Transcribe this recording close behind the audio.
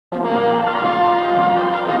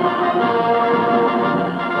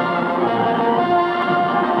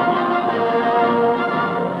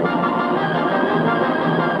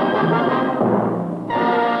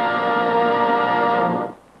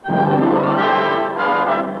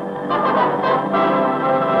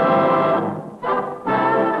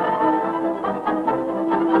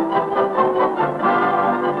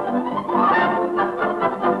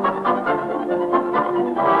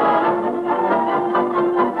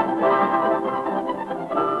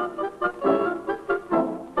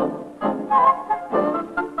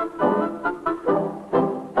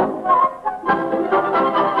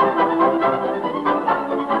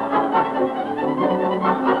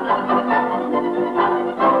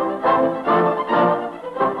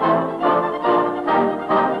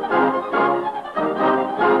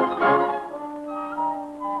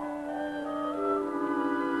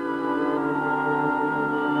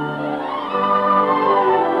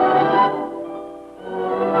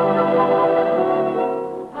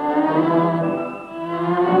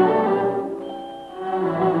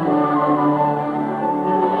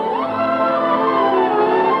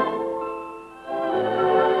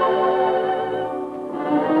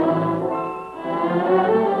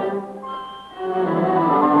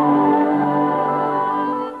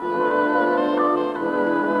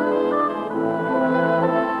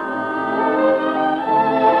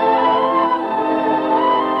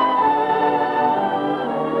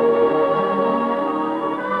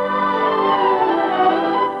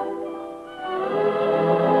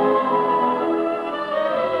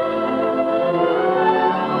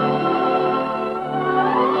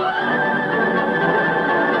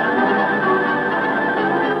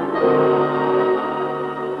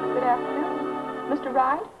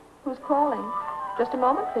Just a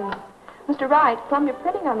moment, please. Mr. Wright, Columbia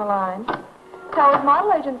Printing on the line. Towers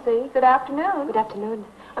Model Agency. Good afternoon. Good afternoon.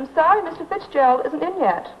 I'm sorry Mr. Fitzgerald isn't in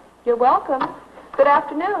yet. You're welcome. Good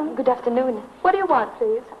afternoon. Good afternoon. What do you want,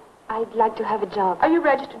 please? I'd like to have a job. Are you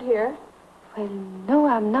registered here? Well, no,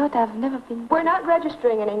 I'm not. I've never been... We're not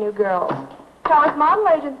registering any new girls. Towers Model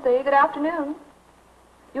Agency. Good afternoon.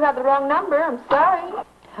 You have the wrong number. I'm sorry.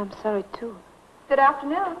 I'm sorry, too. Good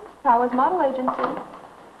afternoon. Towers Model Agency.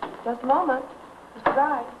 Just a moment. Mr.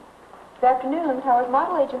 Wright. Good afternoon. Towers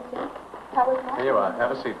Model Agency. Towers Model. Here you are.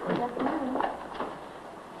 Have a seat, please. Good afternoon.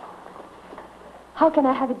 How can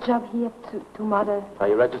I have a job here to mother? Are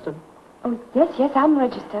you registered? Oh, yes, I'm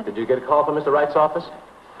registered. Did you get a call from Mr. Wright's office?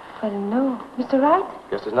 Well, no. Mr. Wright?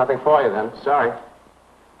 Guess there's nothing for you then. Sorry.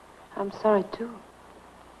 I'm sorry, too.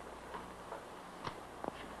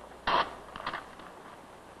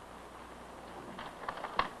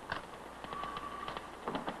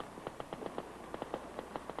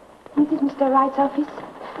 This is Mr. Wright's office.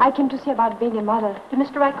 I came to see about being a mother. Did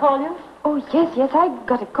Mr. Wright call you? Oh, yes, I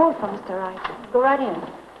got a call from Mr. Wright. Go right in.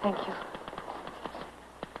 Thank you.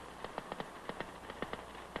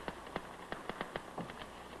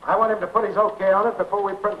 I want him to put his okay on it before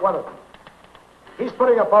we print one of them. He's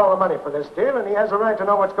putting up all the money for this deal, and he has a right to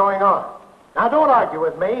know what's going on. Now, don't argue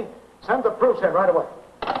with me. Send the proofs in right away.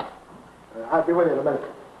 I'll be with you in a minute.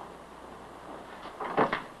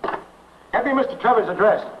 Get me Mr. Trevor's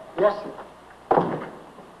address. Yes, sir.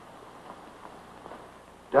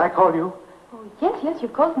 Did I call you? Oh, yes, you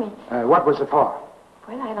called me. What was it for?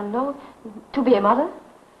 Well, I don't know. To be a mother?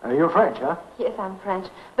 You're French, huh? Yes, I'm French.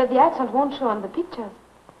 But the accent won't show on the pictures.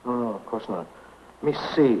 No, of course not. Let me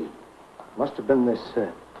see. Must have been this.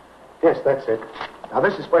 Yes, that's it. Now,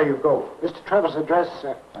 this is where you go. Mr. Trevor's address.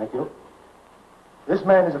 Thank you. This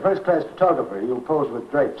man is a first-class photographer. He'll pose with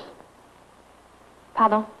drapes.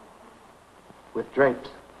 Pardon? With drapes.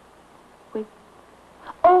 With...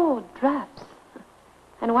 Oh, drapes.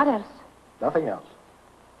 And what else? Nothing else.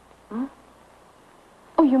 Hmm?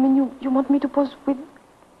 Oh, you mean you want me to pose with...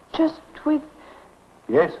 just with...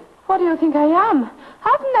 Yes. What do you think I am?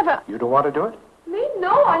 I've never... You don't want to do it? Me?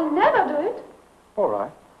 No, I never do it. All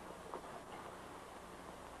right.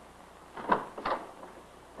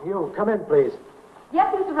 You, come in, please.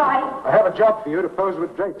 Yes, Mr. Wright. I have a job for you to pose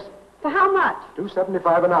with drapes. For how much?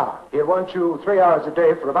 $2.75 an hour. He'll want you 3 hours a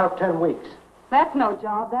day for about 10 weeks. That's no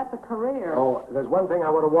job. That's a career. Oh, there's one thing I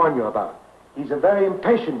want to warn you about. He's a very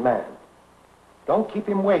impatient man. Don't keep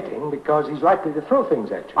him waiting because he's likely to throw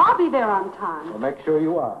things at you. I'll be there on time. Well, make sure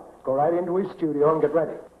you are. Go right into his studio and get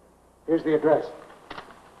ready. Here's the address.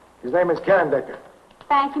 His name is Decker.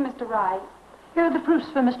 Thank you, Mr. Wright. Here are the proofs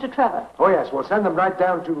for Mr. Trevor. Oh, yes. We'll send them right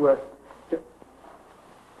down to...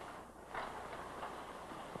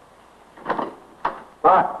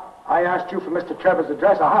 Bart, I asked you for Mr. Trevor's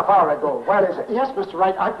address a half hour ago. Where is it? Yes, Mr.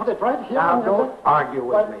 Wright, I put it right here. Now, don't argue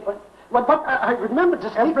with me. But I remember to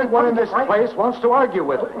speak... Everyone in this place wants to argue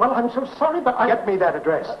with me. Well, I'm so sorry, but I... Get me that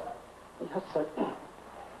address. Yes, sir.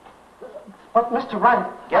 But, Mr. Wright...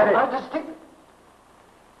 Get it. I just think...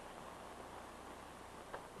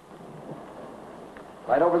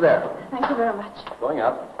 Right over there. Thank you very much. Going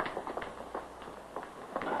up.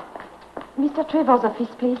 Mr. Trevor's office,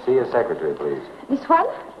 please. See your secretary, please. This one?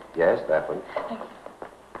 Yes, that one.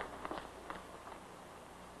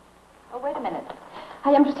 Oh, wait a minute.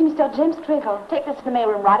 I am to see Mr. James Trevor. Take this to the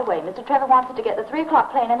mailroom right away. Mr. Trevor wants it to get the 3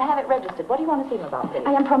 o'clock plane and have it registered. What do you want to see him about, please?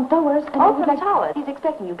 I am from Towers. And I Oh, would from like... Towers. He's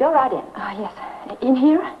expecting you. Go right in. Ah, yes. In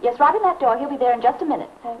here? Yes, right in that door. He'll be there in just a minute.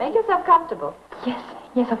 Make yourself comfortable.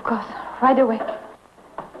 Yes, of course. Right away.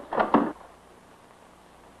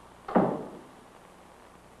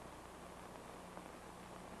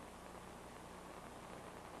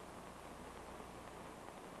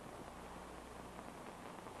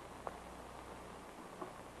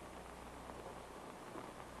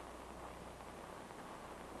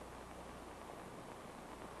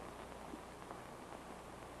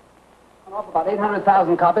 Off about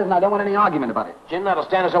 800,000 copies, and I don't want any argument about it. Jim, that'll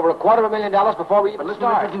stand us over $250,000 before we even But listen,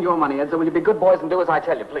 start. this isn't your money, Ed, so will you be good boys and do as I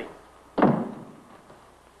tell you, please?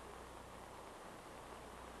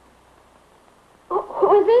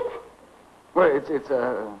 Who is it? Well, it's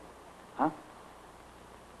huh?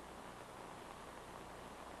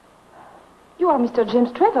 You are Mr.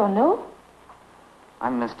 James Trevor, no?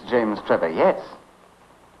 I'm Mr. James Trevor, yes.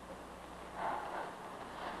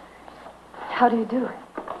 How do you do?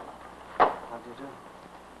 How do you do?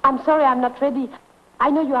 I'm sorry I'm not ready. I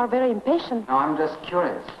know you are very impatient. No, I'm just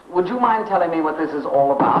curious. Would you mind telling me what this is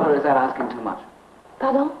all about, or is that asking too much?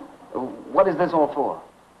 Pardon? What is this all for?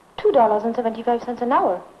 $2.75 an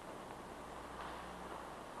hour.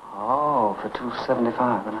 Oh, for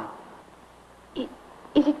 $2.75 an hour.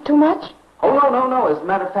 Is it too much? Oh, no. As a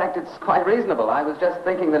matter of fact, it's quite reasonable. I was just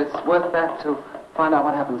thinking that it's worth that to find out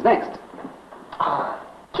what happens next. Oh,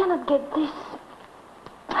 cannot get this.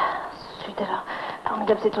 Zut alors.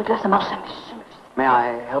 Formidable, ces trucs-là, ça marche jamais. May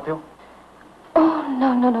I help you? Oh,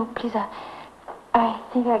 no, please. I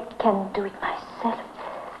think I can do it myself.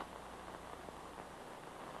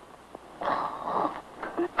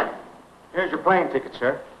 Here's your plane ticket,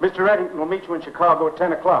 sir. Mr. Reddington will meet you in Chicago at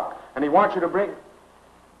 10 o'clock, and he wants you to bring...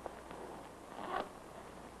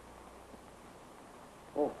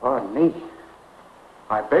 Oh, pardon me.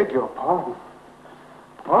 I beg your pardon.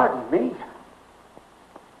 Pardon me.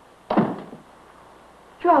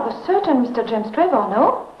 You are the certain Mr. James Trevor,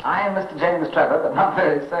 no? I am Mr. James Trevor, but not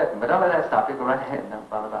very certain. But don't let that stop you. Go right ahead. Don't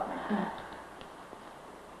bother about me.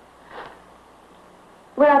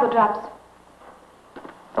 Where are the drops?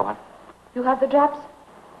 The what? You have the drops?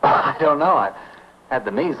 I don't know. I've had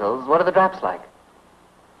the measles. What are the drops like?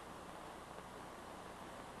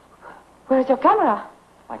 Where's your camera?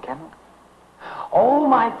 My camera? Oh,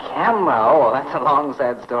 my camera. Oh, that's a long,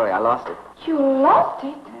 sad story. I lost it. You lost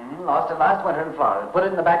it? Lost it last winter in Florida. Put it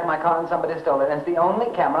in the back of my car and somebody stole it. And it's the only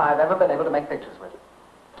camera I've ever been able to make pictures with.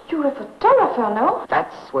 You're a photographer, no?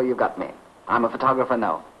 That's where you got me. I'm a photographer,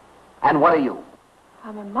 no. And what are you?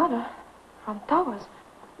 I'm a model from Towers.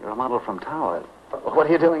 You're a model from Towers. What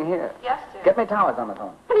are you doing here? Yes, sir. Get me Towers on the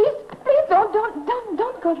phone. Please,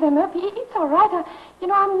 don't call them up. It's all right.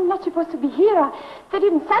 I'm not supposed to be here. They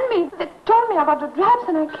didn't send me. They told me about the drops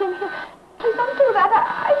and I came here. Please don't do that.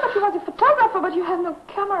 I thought you was a photographer, but you have no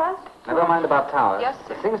cameras. Never mind about Towers. Yes,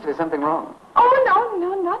 sir. There seems to be something wrong. Oh,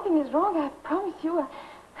 no, nothing is wrong. I promise you.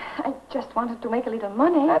 I just wanted to make a little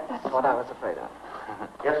money. That's what I was afraid of.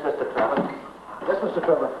 Yes, Mr. Trevor. Yes, Mr.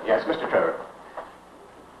 Trevor. Yes, Mr. Trevor.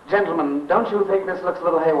 Gentlemen, don't you think this looks a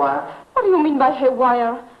little haywire? What do you mean by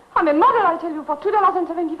haywire? I'm a model, I tell you, for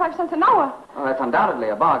 $2.75 an hour. Well, that's undoubtedly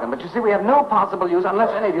a bargain, but you see, we have no possible use unless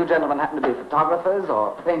any of you gentlemen happen to be photographers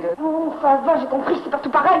or painters. Oh, ça va, j'ai compris, c'est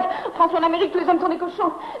partout pareil. François, en Amérique, tous les hommes sont des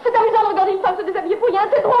cochons. C'est amusant de regarder une femme se déshabiller pour rien,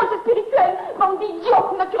 c'est drôle, c'est spirituel. Bande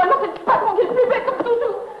d'idiots, naturellement, c'est le patron qui est le plus bête, comme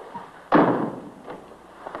toujours.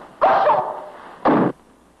 Cochon!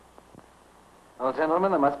 Well,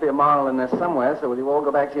 gentlemen, there must be a moral in this somewhere, so will you all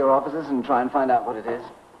go back to your offices and try and find out what it is?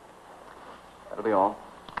 That'll be all.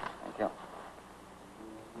 Thank you.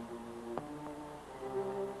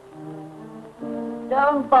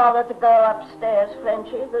 Don't bother to go upstairs,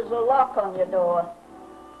 Frenchy. There's a lock on your door.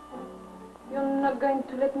 You're not going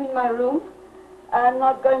to let me in my room? I'm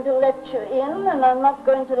not going to let you in, and I'm not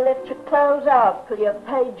going to let you close out till you've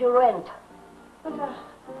paid your rent. But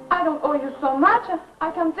I don't owe you so much. I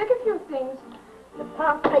can take a few things. You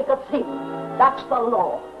can't take a thing. That's the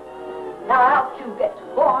law. Now out you get.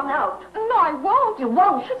 Go on out. No, I won't. You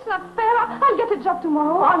won't. It's not fair. I'll get a job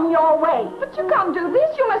tomorrow. On your way. But you can't do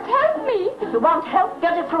this. You must help me. If you want help,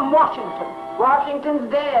 get it from Washington.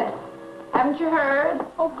 Washington's dead. Haven't you heard?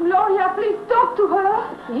 Oh, Gloria, please talk to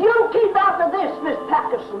her. You keep out of this, Miss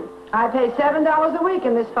Patterson. I pay $7 a week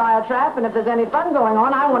in this fire trap, and if there's any fun going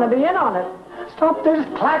on, I want to be in on it. Stop this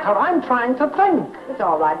clatter. I'm trying to think. It's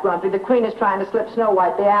all right, Grumpy. The Queen is trying to slip Snow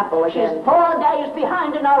White the apple again. She's 4 days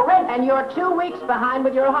behind in her rent. And you're 2 weeks behind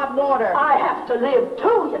with your hot water. I have to live,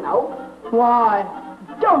 too, you know. Why?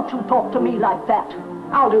 Don't you talk to me like that.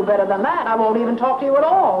 I'll do better than that. I won't even talk to you at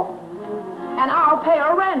all. And I'll pay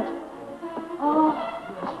her rent. Oh,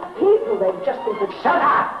 people, they've just been... Shut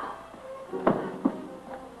up!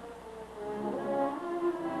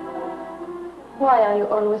 Why are you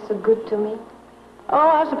always so good to me? Oh,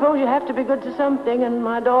 I suppose you have to be good to something, and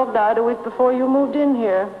my dog died a week before you moved in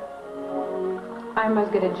here. I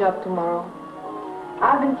must get a job tomorrow.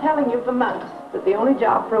 I've been telling you for months that the only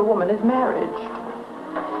job for a woman is marriage.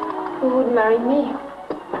 Who would marry me?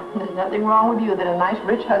 There's nothing wrong with you that a nice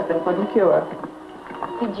rich husband couldn't cure.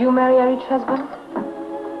 Did you marry a rich husband?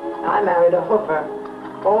 I married a hoofer.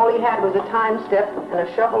 All he had was a time step and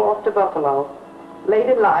a shovel off to Buffalo. Late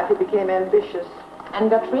in life, he became ambitious. And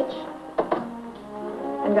got rich?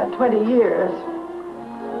 And got 20 years.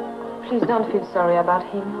 Please don't feel sorry about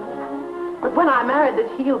him. But when I married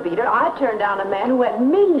this heel beater, I turned down a man who had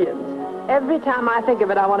millions. Every time I think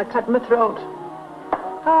of it, I want to cut my throat.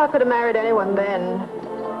 Oh, I could have married anyone then.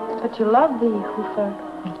 But you love the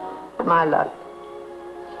hoofer. My luck.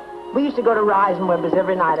 We used to go to Reisenweber's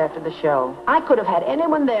every night after the show. I could have had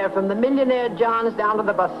anyone there, from the millionaire Johns down to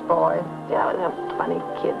the busboy. Yeah, was a funny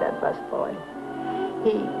kid, that busboy.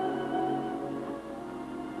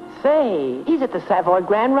 Say, he's at the Savoy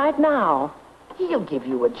Grand right now. He'll give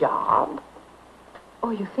you a job.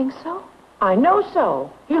 Oh, you think so? I know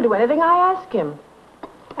so. He'll do anything I ask him.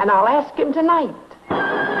 And I'll ask him tonight.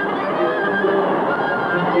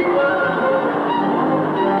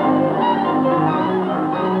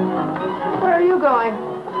 Where are you going?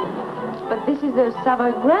 But this is a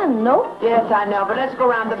Savoy Grand, no? Yes, I know, but let's go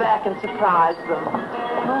around the back and surprise them.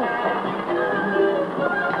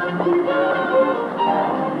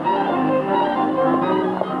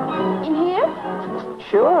 In here?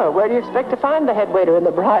 Sure. Where do you expect to find the head waiter in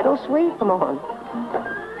the bridal suite? Come on.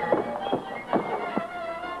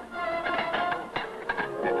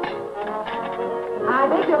 I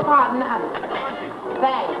beg your pardon.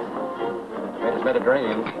 Thanks. It's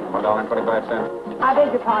Mediterranean, $1.25. I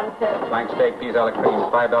beg your pardon, sir. Flank steak, peas a la cream,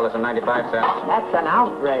 $5.95. That's an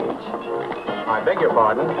outrage. I beg your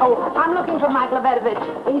pardon. Oh, I'm looking for Mike Levedovich.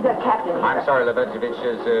 He's a captain. I'm sorry, Levedovich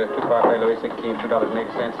is two parfait Louis 16,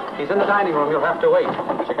 $2.80. He's in the dining room. You'll have to wait.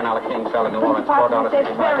 Chicken a la king, salad New Orleans, Department,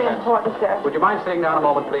 that's very $4.65. important, sir. Would you mind sitting down a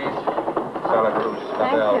moment, please? Salad Rouge,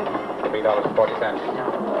 Lavelle, $3.40.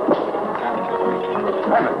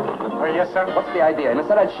 Herman. Yes, sir? What's the idea? In a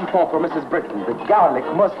salad chiffon for Mrs. Britton, the garlic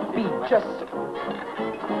must be just...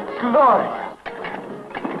 Gloria!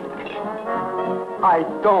 I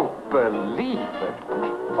don't believe it.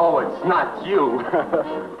 Oh, it's not you.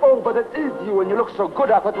 Oh, but it is you, and you look so good.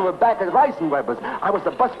 I thought you were back at Reisenweber's. I was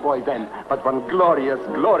the busboy then. But when Gloria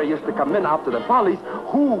used to come in after the follies,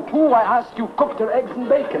 who, I ask you, cooked her eggs and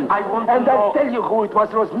bacon? I want to know. And I'll tell you who it was.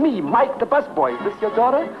 It was me, Mike the busboy. Is this your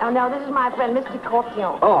daughter? Oh, no, this is my friend, Mr. Cortion.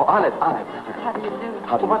 Oh, on it. How do you do?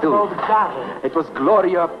 How do you What's do? all the trouble? It was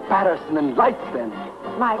Gloria, Patterson, and Lights then.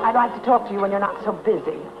 Mike, I'd like to talk to you when you're not so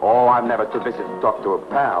busy. Oh, I'm never too busy to talk to a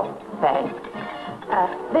pal. Thanks.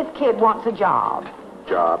 This kid wants a job.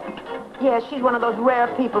 Job? Yes, she's one of those rare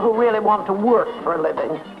people who really want to work for a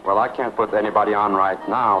living. Well, I can't put anybody on right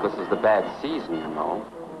now. This is the bad season, you know.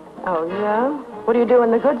 Oh, yeah? What do you do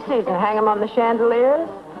in the good season? Hang them on the chandeliers?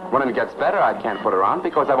 When it gets better, I can't put her on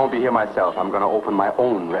because I won't be here myself. I'm going to open my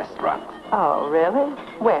own restaurant. Oh, really?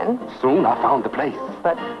 When? Soon, I found the place.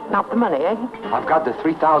 But not the money, eh? I've got the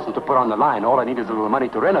 $3,000 to put on the line. All I need is a little money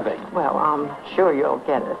to renovate. Well, I'm sure you'll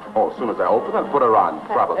get it. Oh, as soon as I open, I'll put her on,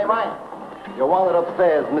 probably. Hey, Mike. Your wallet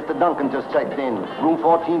upstairs. Mr. Duncan just checked in. Room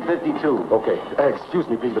 1452. Okay. Excuse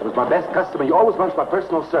me, please, but it was my best customer. He always runs my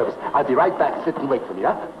personal service. I'll be right back. Sit and wait for me,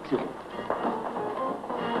 huh? Excuse me.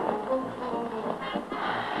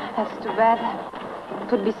 That's too bad.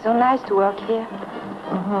 It would be so nice to work here.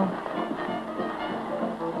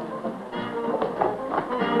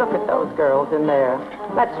 Look at those girls in there.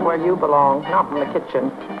 That's where you belong, not in the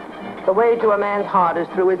kitchen. The way to a man's heart is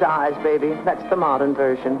through his eyes, baby. That's the modern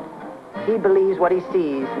version. He believes what he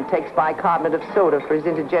sees and takes bicarbonate of soda for his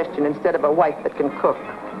indigestion instead of a wife that can cook.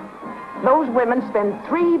 Those women spend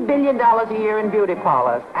 $3 billion a year in beauty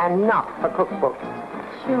parlors and not for cookbooks.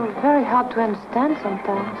 You're very hard to understand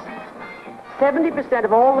sometimes. 70%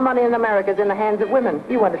 of all the money in America is in the hands of women.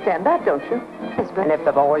 You understand that, don't you? Yes, but... And if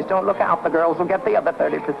the boys don't look out, the girls will get the other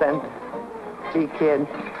 30%. Gee, kid,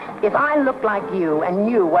 if I looked like you and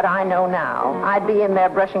knew what I know now, I'd be in there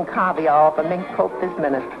brushing caviar off a mink coat this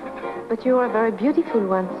minute. But you were very beautiful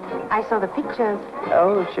once. I saw the pictures.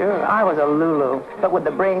 Oh, sure. I was a Lulu, but with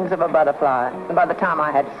the brains of a butterfly. And by the time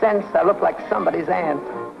I had sense, I looked like somebody's aunt.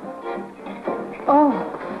 Oh,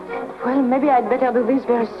 well, maybe I'd better do this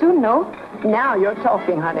very soon, no? Now you're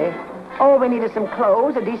talking, honey. All we need is some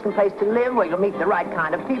clothes, a decent place to live where you'll meet the right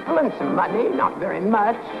kind of people, and some money. Not very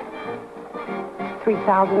much.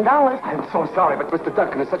 $3,000. I'm so sorry, but Mr.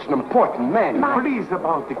 Duncan is such an important man. Mike. Please,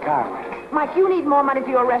 about the garlic. Mike, you need more money for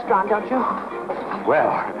your restaurant, don't you?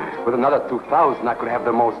 Well, with another $2,000, I could have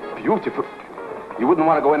the most beautiful... You wouldn't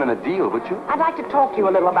want to go in on a deal, would you? I'd like to talk to you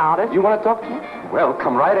a little about it. You want to talk to me? Well,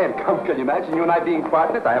 come right in. Come, can you imagine you and I being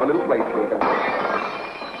partners? I have a little place for you.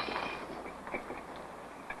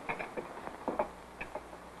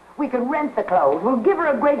 We can rent the clothes. We'll give her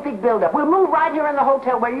a great big build-up. We'll move right here in the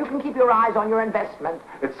hotel where you can keep your eyes on your investment.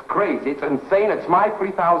 It's crazy. It's insane. It's my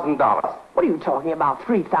 $3,000. What are you talking about,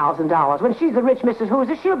 $3,000? When she's the rich Mrs.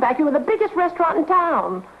 Hoosier, she'll back you with the biggest restaurant in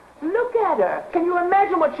town. Look at her. Can you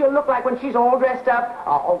imagine what she'll look like when she's all dressed up?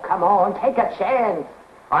 Oh, come on, take a chance.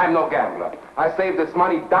 I'm no gambler. I save this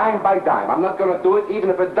money dime by dime. I'm not going to do it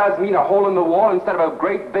even if it does mean a hole in the wall instead of a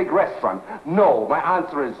great big restaurant. No. My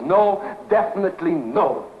answer is no. Definitely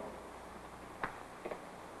no.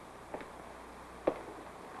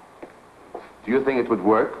 Do you think it would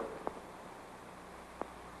work?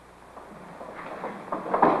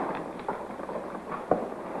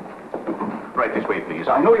 Right this way, please.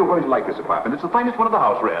 I know you're going to like this apartment. It's the finest one in the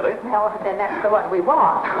house, really. Well, then that's the one we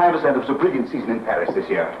want. I understand it was a brilliant season in Paris this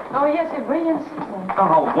year. Oh, yes, a brilliant season. Oh,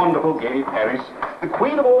 how wonderful, gay Paris. The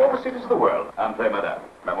queen of all the cities of the world. Entrez, madame.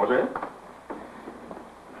 Mademoiselle.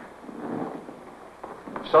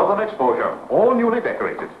 Southern exposure, all newly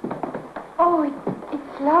decorated. Oh,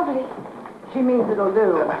 it's lovely. She means it'll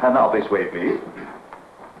do. And now this way, please.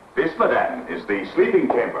 This, madame, is the sleeping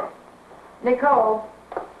chamber. Nicole,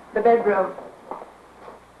 the bedroom.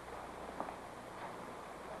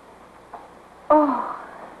 Oh,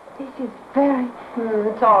 this is very...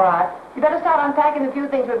 It's all right. You better start unpacking the few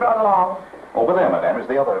things we brought along. Over there, madame, is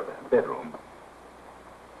the other bedroom.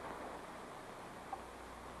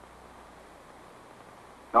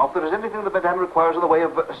 Now, if there is anything that madame requires in the way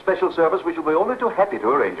of special service, we shall be only too happy to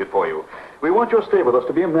arrange it for you. We want your stay with us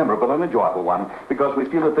to be a memorable and enjoyable one, because we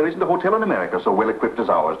feel that there isn't a hotel in America so well equipped as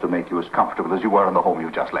ours to make you as comfortable as you were in the home you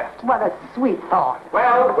just left. What a sweet thought.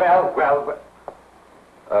 Well,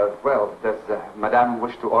 does Madame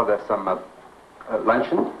wish to order some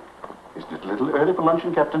luncheon? Isn't it a little early for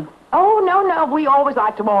luncheon, Captain? Oh, no. We always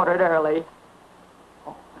like to order it early.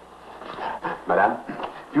 Madame?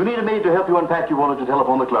 If you need a maid to help you unpack, you wanted to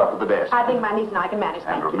telephone the clerk at the desk. I think my niece and I can manage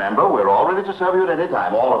that. And remember, we're all ready to serve you at any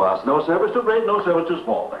time, all of us. No service too great, no service too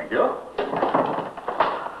small. Thank you.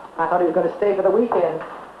 I thought he was going to stay for the weekend.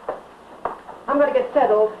 I'm going to get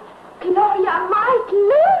settled. Gloria, Mike,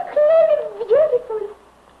 look, it's beautiful.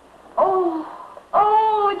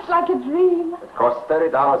 Oh, it's like a dream. It costs $30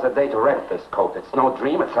 a day to rent this coat. It's no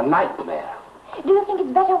dream, it's a nightmare. Do you think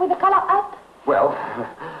it's better with the color up? Well,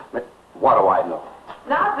 what do I know?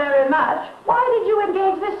 Not very much. Why did you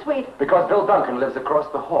engage this suite? Because Bill Duncan lives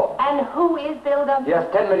across the hall. And who is Bill Duncan? He has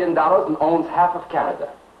 $10 million and owns half of Canada.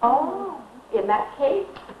 Oh, in that case,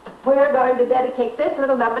 we're going to dedicate this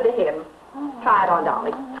little number to him. Try it on,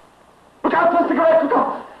 darling. Look out for the cigarette! Look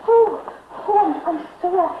out! I'm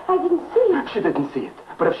sorry. I didn't see it. She didn't see it.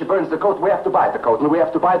 But if she burns the coat, we have to buy the coat. And we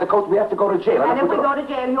have to buy the coat, we have to go to jail. And if we go to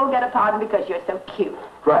jail, you'll get a pardon because you're so cute.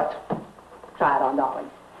 Right. Try it on, darling.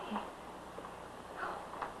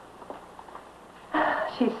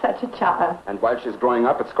 She's such a child. And while she's growing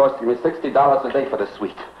up, it's costing me $60 a day for the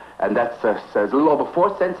suite. And that's a little over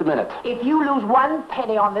 4 cents a minute. If you lose 1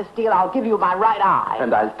 penny on this deal, I'll give you my right eye.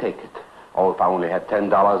 And I'll take it. Oh, if I only had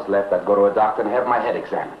 $10 left, I'd go to a doctor and have my head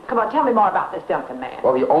examined. Come on, tell me more about this Duncan man.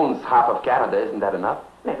 Well, he owns half of Canada. Isn't that enough?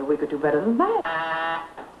 Maybe we could do better than that.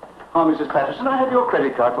 Oh, Mrs. Patterson, I have your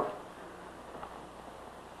credit card for...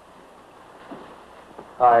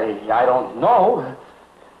 I don't know.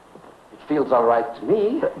 It feels all right to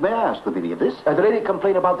me. May I ask the meaning of this? The lady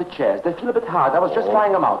complained about the chairs. They feel a bit hard. I was just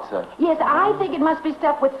trying them out, sir. Yes, I think it must be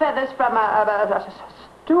stuffed with feathers from a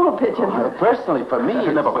stool pigeon. Personally, for me...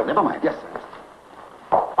 Never mind. Yes, sir.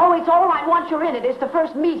 Oh, it's all right once you're in it. It's the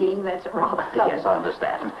first meeting that's rather... Yes, I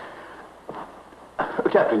understand.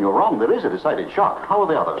 Captain, you're wrong. There is a decided shock. How are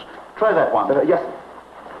the others? Try that one. Yes, sir.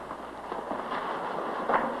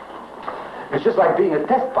 It's just like being a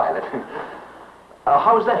test pilot.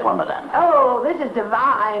 How's that one, madame? Oh, this is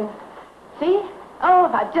divine. See? Oh,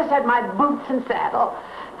 if I just had my boots and saddle.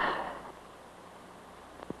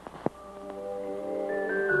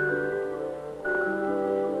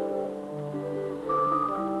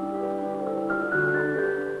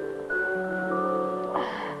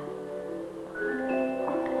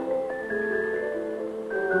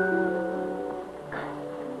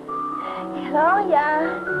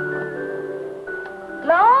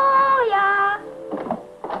 Gloria!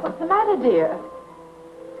 What's the matter, dear?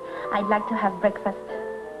 I'd like to have breakfast.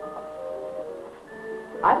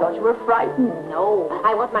 I thought you were frightened. No,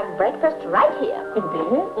 I want my breakfast right here. In bed?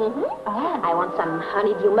 Mm-hmm. Oh. I want some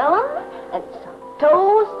honeydew melon and some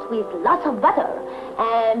toast with lots of butter.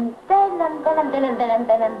 And then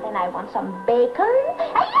I want some bacon.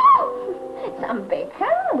 Some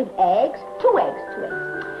bacon with eggs. 2 eggs.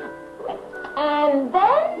 And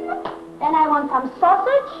then I want some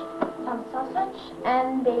sausage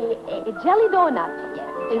and a jelly donut.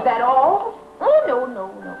 Yes. Is that all? Oh, no.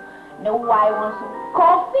 No, I want some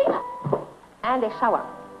coffee and a shower.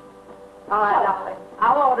 All right, darling.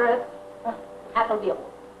 I'll order it. That'll be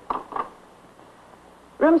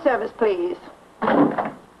Room service, please.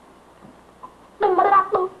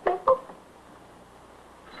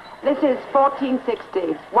 This is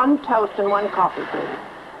 1460. 1 toast and 1 coffee, please.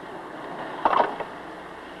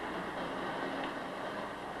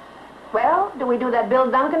 Well, do we do that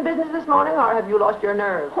Bill Duncan business this morning, or have you lost your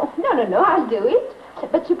nerve? Oh, no, I'll do it.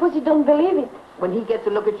 But suppose you don't believe it. When he gets a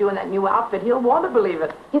look at you in that new outfit, he'll want to believe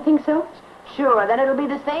it. You think so? Sure, then it'll be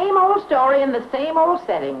the same old story in the same old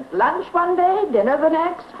settings. Lunch one day, dinner the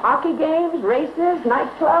next, hockey games, races,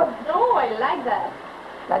 nightclubs. Oh, I like that.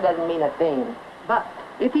 That doesn't mean a thing. But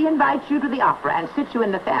if he invites you to the opera and sits you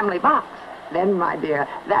in the family box, then, my dear,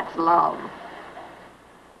 that's love.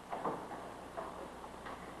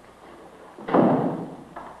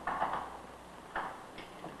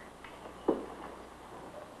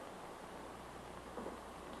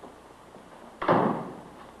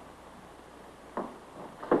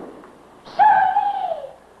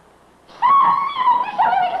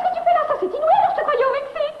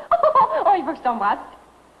 T'embrasse.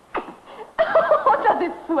 Oh, ça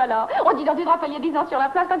c'est fou alors. On dit dans tu te rappelles il y a 10 ans sur la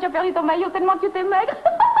plage quand tu as perdu ton maillot tellement que tu étais maigre.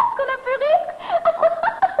 Est-ce qu'on a pu rire?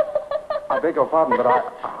 I beg your pardon, but I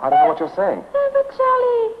don't know what you're saying. But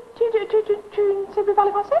Charlie, tu ne sais plus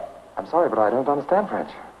parler français? I'm sorry, but I don't understand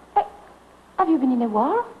French. Hey, have you been in a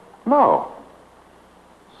war? No.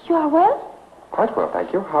 You are well? Quite well,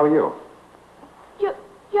 thank you. How are you?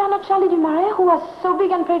 You are not Charlie Dumaret, who was so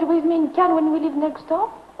big and played with me in Cannes when we lived next door?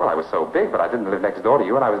 Well, I was so big, but I didn't live next door to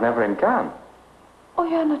you, and I was never in Cannes. Oh,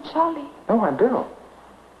 you're not Charlie? No, I'm Bill.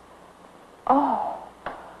 Oh.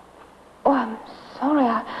 Oh, I'm sorry.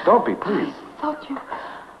 Don't be, please. I thought you...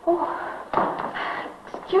 Oh.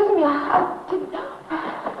 Excuse me, I didn't...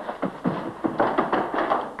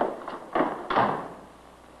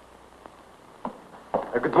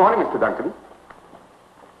 Good morning, Mr. Duncan.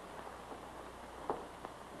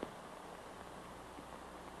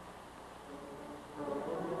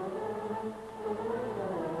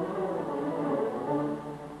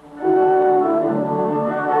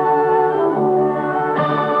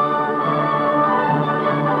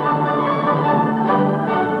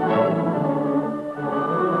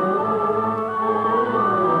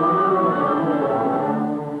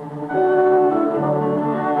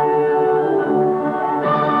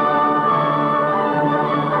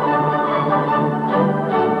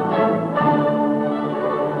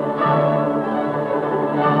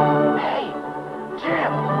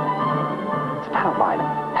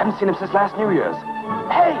 Haven't seen him since last New Year's.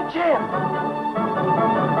 Hey, Jim!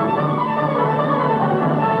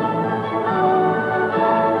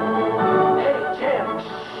 Hey, Jim! Shh.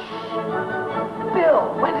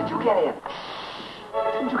 Bill, when did you get in?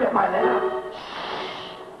 Didn't you get my letter?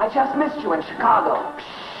 I just missed you in Chicago.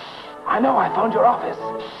 I know, I phoned your office.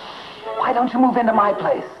 Why don't you move into my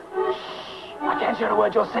place? I can't hear a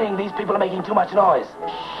word you're saying. These people are making too much noise.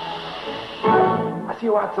 I'll see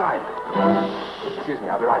you outside. Excuse me,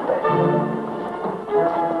 I'll be right back.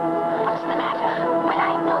 What's the matter? Will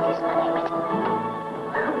I know this money?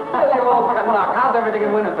 How's everything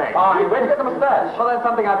in Winnipeg? Fine. Where'd you get the mustache? Well, that's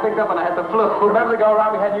something I picked up when I had the flu. Remember the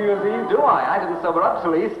go-around we had New Year's Eve? Do I? I didn't sober up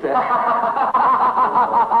till Easter.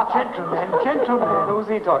 Gentlemen. Who's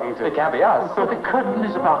he talking to? It can't be us. The curtain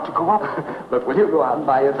is about to go up. Look, will you go out and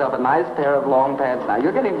buy yourself a nice pair of long pants now?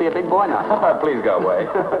 You're getting to be a big boy now. Please go away.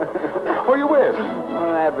 Who are you with?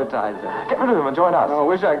 An advertiser. Get rid of him and join us. Oh, I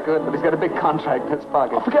wish I could, but he's got a big contract in his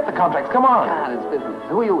pocket. Oh, forget the contracts. Come on. God, it's business.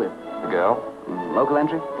 Who are you with? The girl. Local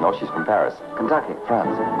entry? No, she's from Paris. Kentucky.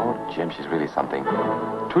 France. Oh, Jim, she's really something.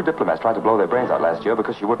 2 diplomats tried to blow their brains out last year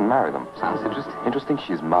because she wouldn't marry them. Sounds interesting. Interesting?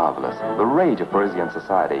 She's marvelous. The rage of Parisian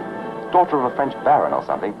society. Daughter of a French baron or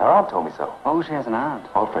something. Her aunt told me so. Oh, she has an aunt.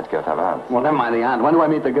 All French girls have aunts. Well, never mind the aunt. When do I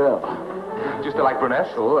meet the girl? Do you still like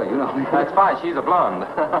brunettes? Sure, you know me. That's fine. She's a blonde.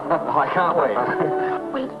 Oh, I can't wait.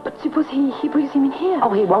 Well, but suppose he brings him in here.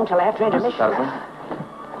 Oh, he won't till after Mrs. intermission.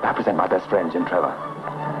 Patterson, I present my best friend, Jim Trevor.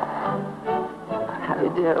 How do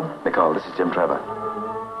you do? Nicole, this is Jim Trevor.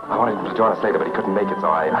 I wanted him to join us later, but he couldn't make it, so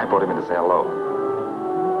I brought him in to say hello.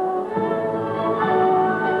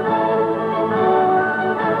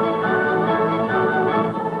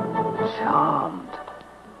 Charmed.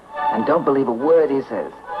 And don't believe a word he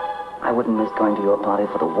says. I wouldn't miss going to your party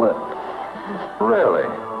for the world. Really?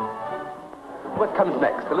 What comes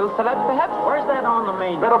next? A little salad, perhaps? Where's that on the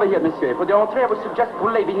menu? Right over here, monsieur. For the entrée, I would suggest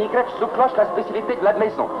poulet vinaigrette sous cloche, la spécialité de la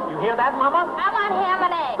maison. You hear that, Mama? I want ham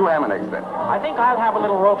and eggs. 2 ham and eggs, then. I think I'll have a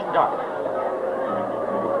little roast duck.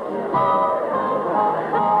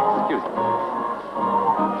 Excuse me.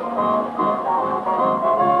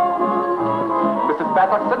 Mrs.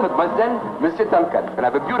 Patterson, mademoiselle, Monsieur Duncan. And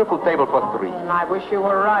have a beautiful table for 3. I wish you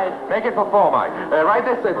were right. Make it for 4, Mike. Right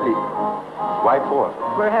this way, please. Why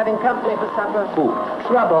 4? We're having company for supper. Who?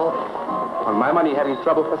 Trouble. On my money, having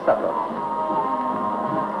trouble for supper.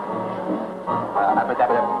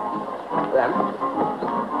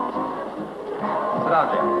 Sit down,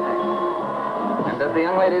 Jim. And does the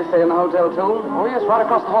young lady stay in the hotel, too? Oh, yes, right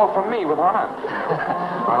across the hall from me with her aunt.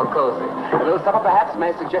 All cozy. A little supper, perhaps?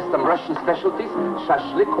 May I suggest some Russian specialties?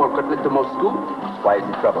 Shashlik or cutlet de Moscow? Why is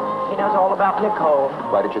he trouble? He knows all about Nicole.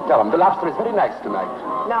 Why did you tell him? The lobster is very nice tonight.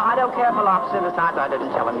 No, I don't care for lobster. Besides, I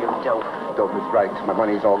didn't tell him you dope. Dope is right. My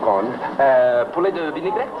money's all gone. Poulet de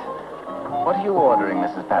vinaigrette? What are you ordering,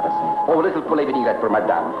 Mrs. Patterson? Oh, a little poulet vinaigrette for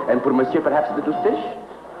madame. And for monsieur, perhaps the douce fish?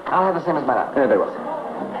 I'll have the same as madame. Very well, sir.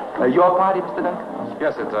 Your party, Mr. Duncan?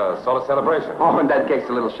 Yes, it's a sort of celebration. Oh, in that case,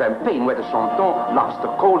 a little champagne, wet de chanton, lobster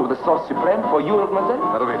cold with a sauce supreme for you, mademoiselle?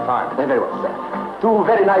 That'll be fine. Very well, sir. 2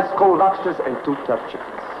 very nice cold lobsters and 2 tough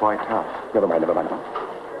chickens. Quite tough. Never mind, never mind.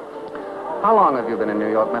 How long have you been in New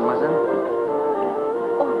York, mademoiselle?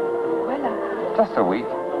 Oh, well, Just a week.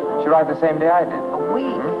 She arrived the same day I did. A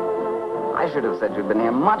week? I should have said you'd been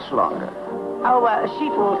here much longer. Oh, she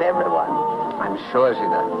fools everyone. I'm sure she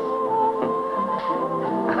does.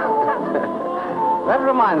 That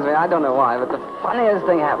reminds me, I don't know why, but the funniest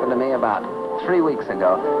thing happened to me about 3 weeks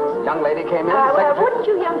ago. This young lady came in. Well, wouldn't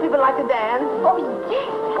you young people like to dance? oh, yes.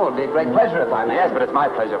 Oh, it'd be a great pleasure if I may. Yes, but it's my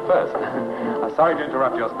pleasure first. I'm sorry to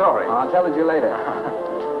interrupt your story. I'll tell it you later.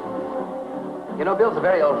 You know, Bill's a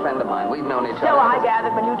very old friend of mine. We've known each other. So I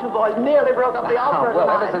gathered when you two boys nearly broke up the opera. Well,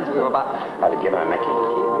 ever since we were about... I'll give her a necklace.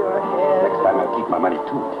 Keep your head. Next time I'll keep my money,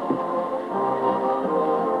 too.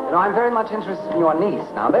 You know, I'm very much interested in your niece.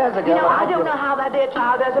 Now, there's a girl... You know, I don't know how that dear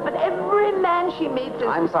child does it, but every man she meets is...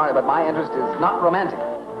 I'm sorry, but my interest is not romantic.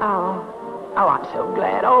 Oh. Oh, I'm so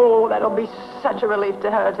glad. Oh, that'll be such a relief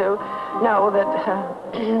to her to know that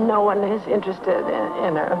no one is interested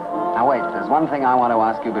in her. Now, wait. There's one thing I want to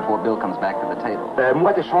ask you before Bill comes back to the table.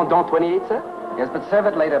 Moi de Chandon 28, sir? Yes, but serve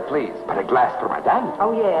it later, please. But a glass for madame.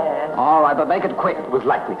 Oh, yes. All right, but make it quick. With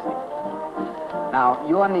lightness. Now,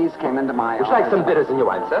 your niece came into my Would you like some bitters in your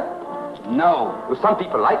wine, sir? No. Well, some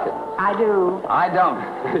people like it. I do. I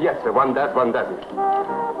don't. Yes, sir. One does, one doesn't.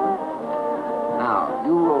 Now,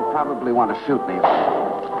 you will probably want to shoot me.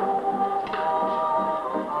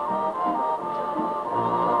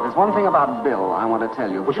 There's one thing about Bill I want to tell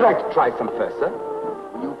you. Would you like to try some first, sir?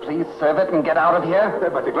 Will you please serve it and get out of here?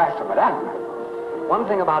 But the glass for madame. One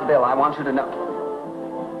thing about Bill I want you to know.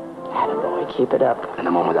 Attaboy, keep it up. In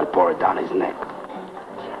a moment, I'll pour it down his neck.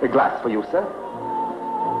 A glass for you, sir.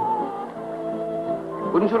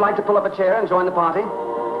 Wouldn't you like to pull up a chair and join the party?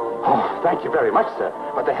 Oh, thank you very much, sir.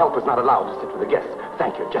 But the help is not allowed to sit with the guests.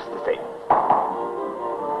 Thank you, just the same.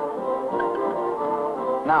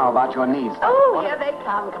 Now, about your niece. Oh, here they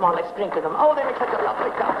come. Come on, let's drink to them. Oh, they make such a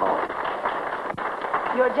lovely couple.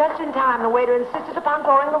 You're just in time. The waiter insisted upon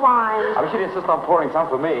pouring the wine. I wish you'd insist on pouring some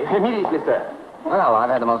for me. Immediately, sir. Well, I've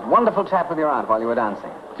had the most wonderful chat with your aunt while you were dancing.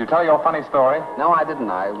 Did you tell your funny story? No, I didn't.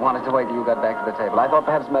 I wanted to wait till you got back to the table. I thought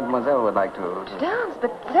perhaps Mademoiselle would like to... Dance, but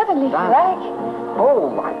certainly if you Dance. like. Oh,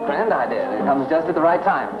 my grand idea. It comes just at the right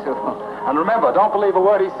time, too. And remember, don't believe a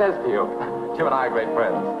word he says to you. Jim and I are great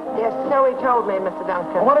friends. Yes, so he told me, Mr.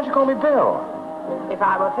 Duncan. Well, why don't you call me Bill? If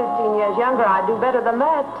I were 15 years younger, I'd do better than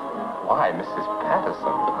that. Why, Mrs. Patterson?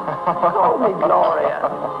 Call me Gloria.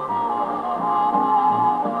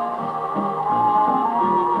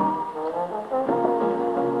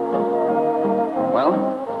 Well?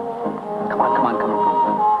 Come on.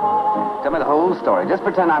 Tell me the whole story. Just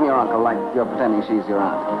pretend I'm your uncle, like you're pretending she's your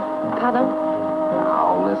aunt. Pardon?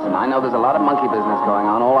 Now, listen, I know there's a lot of monkey business going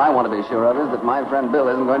on. All I want to be sure of is that my friend Bill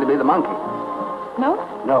isn't going to be the monkey. No?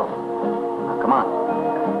 No. Now, come on.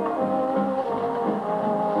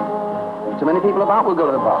 Too many people about? We'll go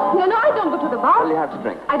to the bar. No, I don't go to the What bar. do you have to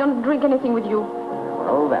drink? I don't drink anything with you.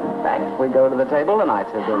 Well, then, back we go to the table, and I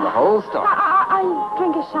tell Bill the whole story. I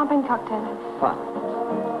drink a champagne cocktail. Fine.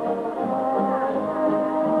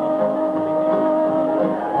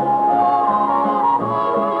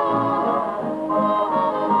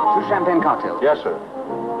 Two champagne cocktails. Yes, sir.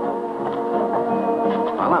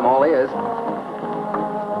 Well, I'm all ears.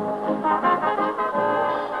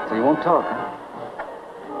 So you won't talk, huh?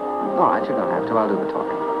 All right, you don't have to. I'll do the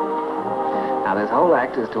talking. Now, this whole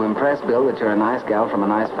act is to impress Bill that you're a nice gal from a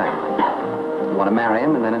nice family. You want to marry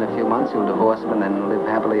him, and then in a few months you'll divorce him and then live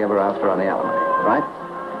happily ever after on the alimony, right?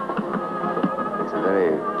 It's a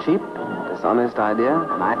very cheap, dishonest idea,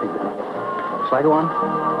 and I think that... Shall I go on?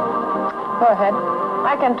 Go ahead.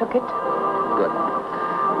 I can took it. Good.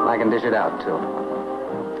 I can dish it out, too.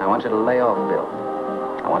 I want you to lay off Bill.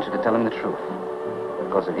 I want you to tell him the truth.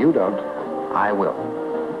 Because if you don't, I will.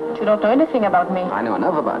 But you don't know anything about me. I know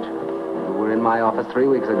enough about you. You were in my office 3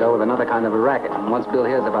 weeks ago with another kind of a racket. And once Bill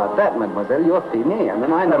hears about that, mademoiselle, you're fini. And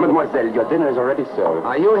then I know... Mademoiselle, your dinner is already served.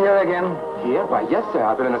 Are you here again? Here? Why, yes, sir.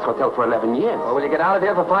 I've been in this hotel for 11 years. Well, will you get out of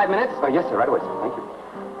here for 5 minutes? Yes, sir. Right away, sir. Thank you.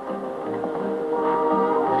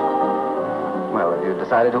 Well, have you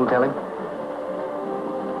decided who'll tell him?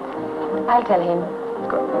 I'll tell him.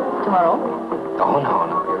 Good. Tomorrow? Oh,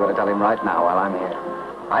 no. You're going to tell him right now while I'm here.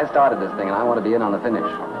 I started this thing, and I want to be in on the finish.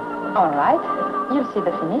 All right. You'll see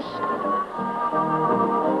the finish.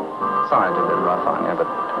 Sorry to be a bit rough on you, but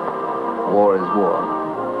war is war.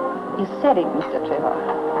 You said it, Mr. Trevor.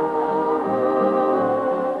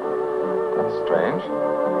 That's strange.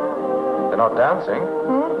 They're not dancing.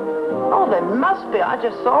 Oh, they must be. I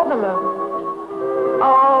just saw them.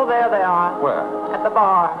 Oh, there they are. Where? At the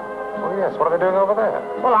bar. Oh, yes. What are they doing over there?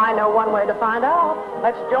 Well, I know one way to find out.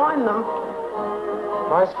 Let's join them.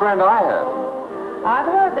 Nice friend I have. I've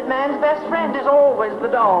heard that man's best friend is always the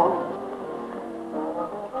dog.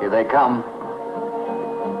 Here they come.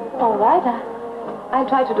 All right. I'll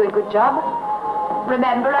try to do a good job.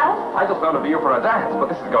 Remember us? I just wanted you for a dance, but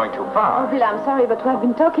this is going too Oh, far. Bill, I'm sorry, but we have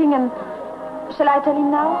been talking and... Shall I tell him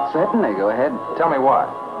now? Certainly. Go ahead. Tell me what?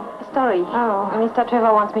 A story. Oh. Mr.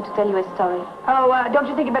 Trevor wants me to tell you a story. Oh, don't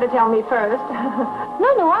you think you better tell me first?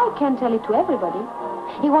 No, I can't tell it to everybody.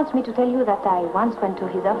 He wants me to tell you that I once went to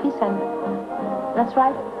his office and... That's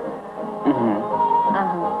right?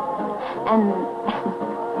 And...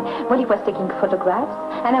 well, he was taking photographs,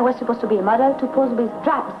 and I was supposed to be a model to pose with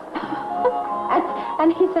straps.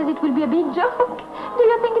 and he says it will be a big joke. Do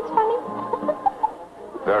you think it's funny?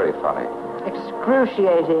 Very funny.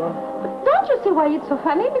 Excruciating. Don't you see why it's so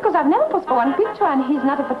funny? Because I've never posed for one picture, and he's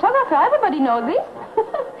not a photographer. Everybody knows this.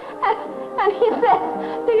 and he says,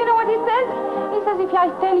 do you know what he says? He says, if I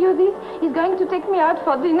tell you this, he's going to take me out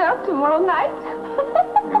for dinner tomorrow night.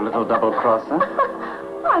 You little double-crosser.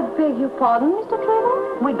 I beg your pardon, Mr.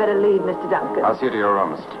 Trevor. We'd better leave, Mr. Duncan. I'll see you to your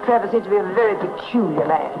rooms. Trevor seems to be a very peculiar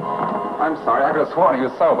man. I'm sorry. I could have sworn he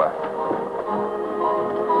was sober.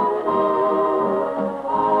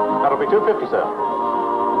 That'll be $2.50, sir.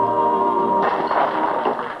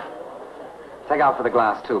 Take out for the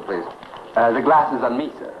glass, too, please. The glass is on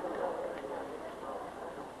me, sir.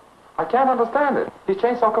 I can't understand it. He's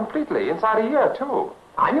changed so completely, inside a year, too.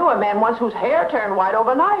 I knew a man once whose hair turned white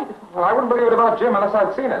overnight. Well, I wouldn't believe it about Jim unless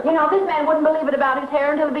I'd seen it. You know, this man wouldn't believe it about his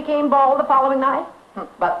hair until it became bald the following night.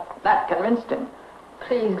 But that convinced him.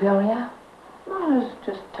 Please, Gloria. I was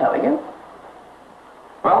just telling you.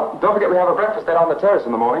 Well, don't forget we have a breakfast date on the terrace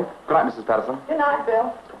in the morning. Good night, Mrs. Patterson. Good night,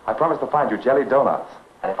 Bill. I promise to find you jelly donuts.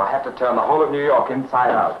 And if I have to turn the whole of New York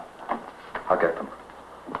inside out, I'll get them.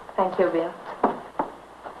 Thank you, Bill.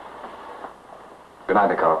 Good night,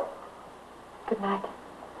 Nicole. Good night.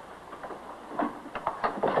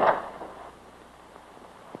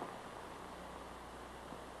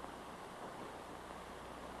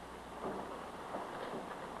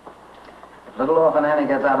 If little orphan Annie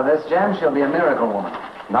gets out of this jam, she'll be a miracle woman.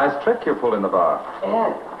 Nice trick you pulled in the bar.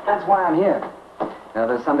 Yeah, that's why I'm here. Now,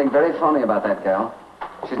 there's something very funny about that gal.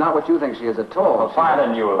 She's not what you think she is at all. Well, find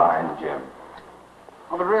a new line, Jim.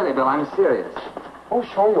 Oh, but really, Bill, I'm serious. Oh,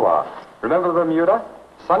 sure you are. Remember the Bermuda?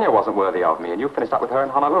 Sonia wasn't worthy of me, and you finished up with her in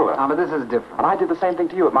Honolulu. Ah, but this is different. And I did the same thing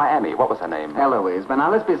to you at Miami. What was her name? Eloise. But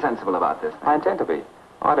now, let's be sensible about this thing. I intend to be.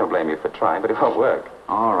 I don't blame you for trying, but it won't work.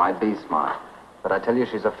 All right, be smart. But I tell you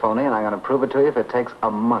she's a phony, and I'm going to prove it to you if it takes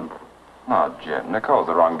a month. Oh, Jim, Nicole's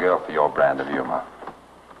the wrong girl for your brand of humor.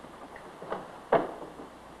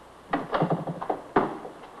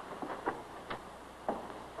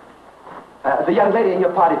 The young lady in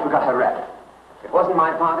your party forgot her wrap. It wasn't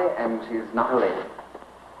my party, and she's not a lady.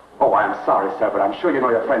 Oh, I'm sorry, sir, but I'm sure you know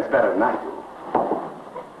your friends better than I do.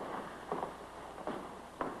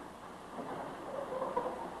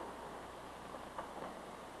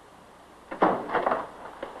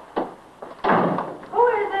 Who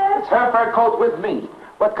is it? It's her fur coat with me.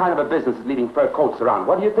 What kind of a business is leaving fur coats around?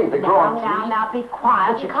 What do you think? They grow on trees? Now, be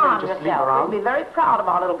quiet. You Calm can't just leave her yourself. out. We'll be very proud of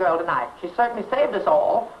our little girl tonight. She certainly saved us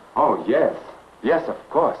all. Oh, yes. Yes, of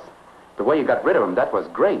course. The way you got rid of him, that was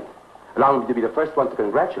great. Allow me to be the first one to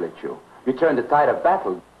congratulate you. You turned the tide of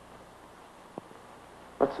battle.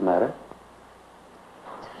 What's the matter?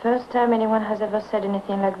 It's the first time anyone has ever said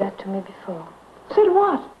anything like that to me before. Said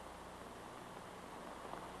what?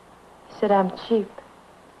 He said I'm cheap.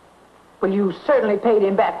 Well, you certainly paid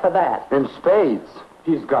him back for that. In spades.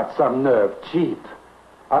 He's got some nerve. Cheap.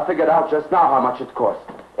 I figured out just now how much it cost.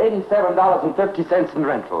 $87.50 in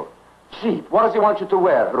rental. Cheap. What does he want you to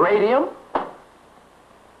wear? Radium?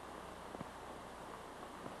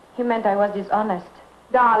 He meant I was dishonest.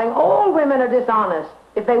 Darling, all women are dishonest.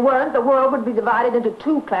 If they weren't, the world would be divided into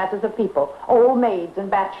two classes of people, old maids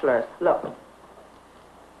and bachelors. Look,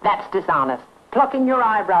 that's dishonest. Plucking your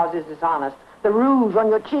eyebrows is dishonest. The rouge on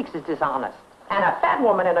your cheeks is dishonest. And a fat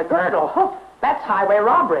woman in a girdle, that's highway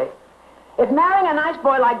robbery. If marrying a nice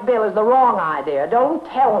boy like Bill is the wrong idea, don't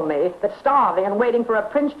tell me that starving and waiting for a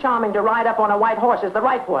Prince Charming to ride up on a white horse is the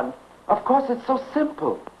right one. Of course, it's so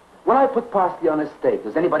simple. When I put parsley on a steak,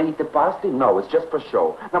 does anybody eat the parsley? No, it's just for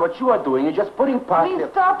show. Now, what you are doing is just putting parsley...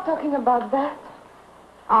 Please stop talking about that.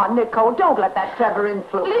 Oh, Nicole, don't let that Trevor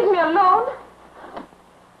influence. Leave me alone.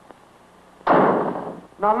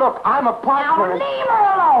 Now, look, I'm a partner... Now, leave her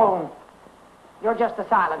alone. You're just a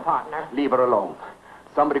silent partner. Leave her alone.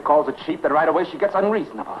 Somebody calls her cheap, then right away she gets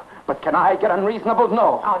unreasonable. But can I get unreasonable?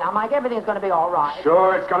 No. Oh, now, Mike, everything's going to be all right.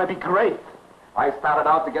 Sure, it's going to be great. I started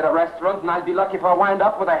out to get a restaurant, and I'd be lucky if I wind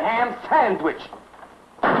up with a ham sandwich.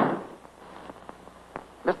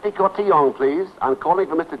 Mr. Cotillon, please. I'm calling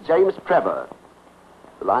for Mr. James Trevor.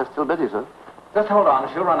 The line's still busy, sir. Just hold on.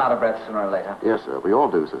 She'll run out of breath sooner or later. Yes, sir. We all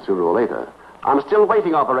do, sir, sooner or later. I'm still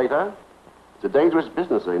waiting, operator. It's a dangerous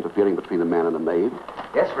business, sir, interfering between a man and a maid.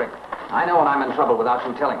 Yes, Rick. I know when I'm in trouble without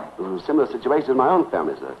you telling me. It was a similar situation in my own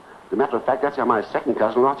family, sir. As a matter of fact, that's how my second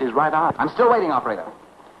cousin lost his right eye. I'm still waiting, operator.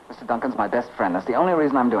 Mr. Duncan's my best friend. That's the only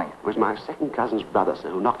reason I'm doing it. It was my second cousin's brother, sir,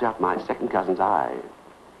 who knocked out my second cousin's eye.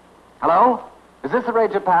 Hello? Is this the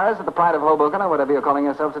RageofParis at the Pride of Hoboken, or whatever you're calling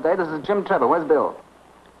yourself today? This is Jim Trevor. Where's Bill?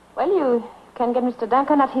 Well, you can get Mr.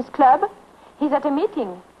 Duncan at his club. He's at a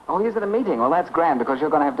meeting. Oh, he's at a meeting. Well, that's grand, because you're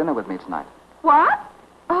going to have dinner with me tonight. What?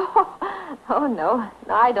 Oh, no.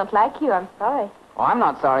 No, I don't like you. I'm sorry. Oh, I'm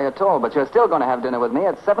not sorry at all, but you're still going to have dinner with me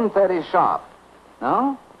at 7:30 sharp.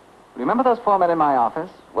 No? Remember those 4 men in my office?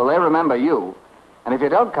 Well, they remember you. And if you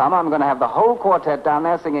don't come, I'm going to have the whole quartet down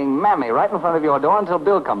there singing Mammy right in front of your door until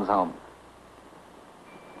Bill comes home.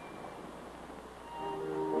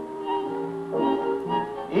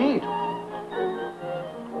 Eat.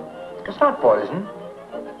 It's not poison.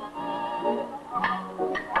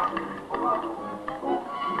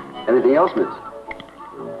 Anything else, miss?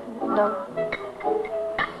 No.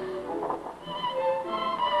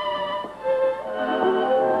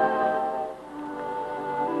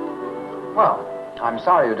 Well, I'm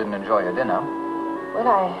sorry you didn't enjoy your dinner. Well,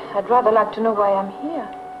 I'd rather like to know why I'm here.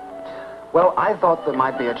 Well, I thought there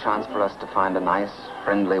might be a chance for us to find a nice,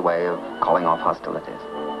 friendly way of calling off hostilities.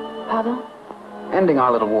 Pardon? Ending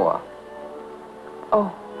our little war.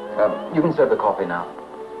 Oh. You can serve the coffee now.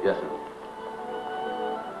 Yes, sir.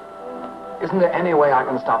 Isn't there any way I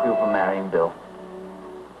can stop you from marrying Bill?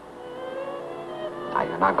 Now,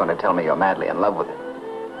 you're not going to tell me you're madly in love with him.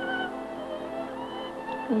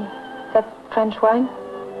 That French wine?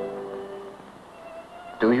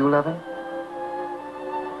 Do you love him?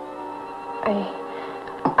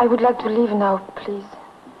 I would like to leave now, please.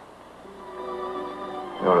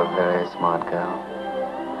 You're a very smart girl.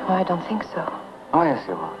 Oh, I don't think so. Oh, yes,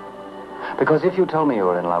 you are. Because if you told me you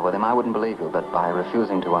were in love with him, I wouldn't believe you. But by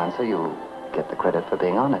refusing to answer, you get the credit for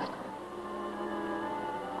being honest.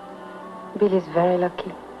 Billy's very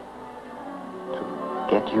lucky. To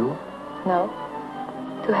get you? No.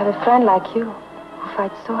 To have a friend like you who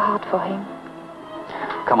fights so hard for him.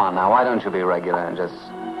 Come on now, why don't you be regular and just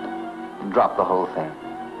drop the whole thing?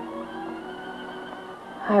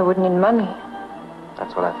 I would need money.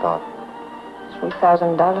 That's what I thought.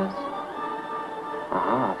 $3,000.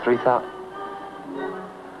 Uh-huh, 3,000.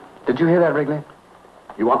 Did you hear that, Wrigley?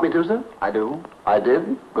 You want me to, sir? I do. I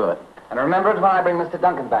did? Good. And remember it when I bring Mr.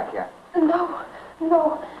 Duncan back here. No.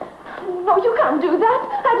 No, you can't do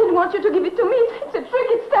that. I didn't want you to give it to me. It's a trick.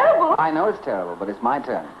 It's terrible. I know it's terrible, but it's my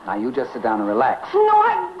turn. Now, you just sit down and relax. No,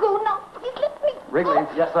 I go now. Please let me. Wrigley.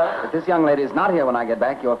 Yes, sir? If this young lady is not here when I get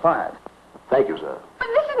back, you're fired. Thank you, sir. But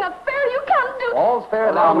this is not fair. You can't do... All's fair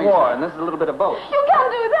in Allow me, war, sir. and this is a little bit of both. You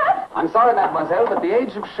can't do that. I'm sorry, mademoiselle, but the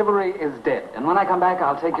age of chivalry is dead. And when I come back,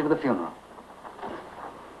 I'll take you to the funeral.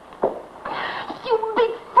 You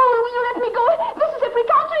big fool. Will you let me go? This is a free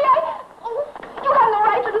country. Oh, you have no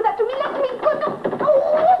right to do that to me. Let me go. No.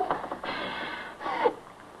 Oh.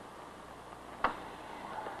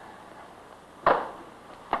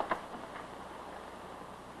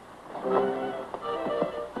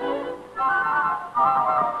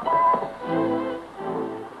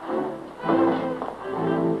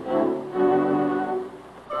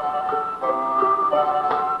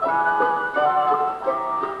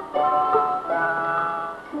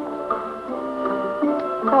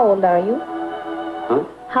 How old are you? Huh?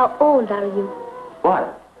 How old are you? Why?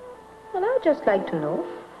 Well, I'd just like to know.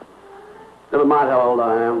 Never mind how old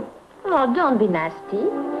I am. Oh, don't be nasty.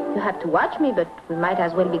 You have to watch me, but we might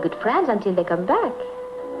as well be good friends until they come back.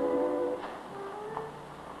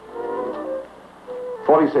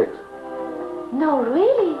 46. No,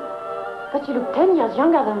 really? But you look 10 years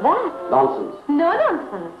younger than that. Nonsense. No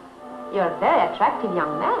nonsense. You're a very attractive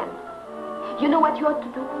young man. You know what you ought to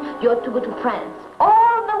do? You ought to go to France.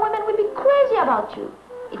 All the women will be crazy about you,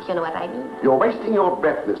 if you know what I mean. You're wasting your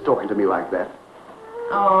breath, miss, talking to me like that.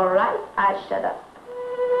 All right, I shut up.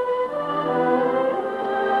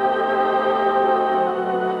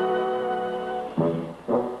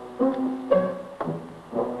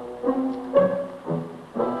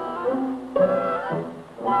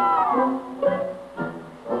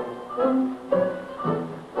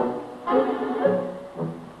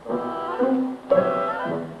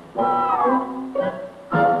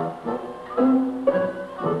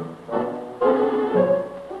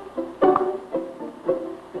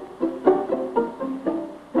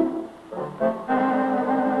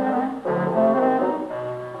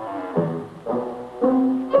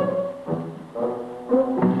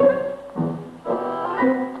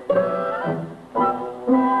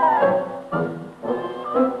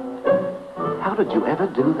 How did you ever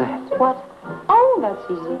do that? What? Oh, that's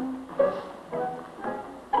easy.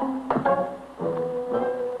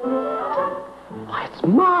 Why, it's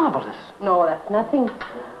marvelous. No, that's nothing.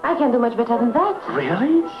 I can do much better than that.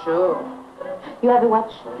 Really? Sure. You have a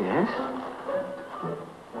watch? Yes.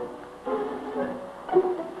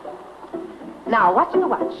 Now, what's your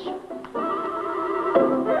watch?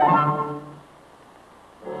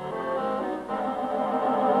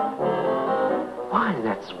 Why,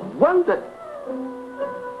 that's wonder...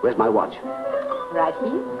 Where's my watch? Right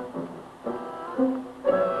here.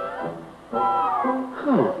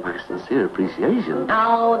 Oh, my sincere appreciation.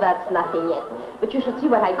 Oh, that's nothing yet. But you should see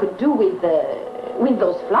what I could do with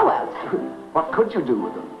those flowers. What could you do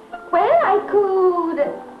with them? Well,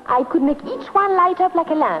 I could make each one light up like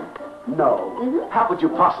a lamp. No. Mm-hmm. How could you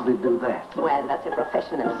possibly do that? Well, that's a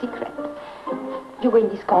professional secret. You go in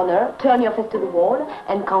this corner, turn your face to the wall,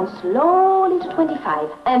 and count slowly to 25.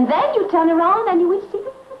 And then you turn around and you will see.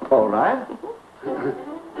 All right. 1,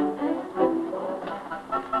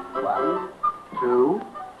 2,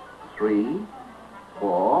 3,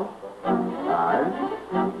 4, 5,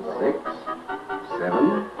 6,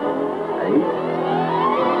 7, 8.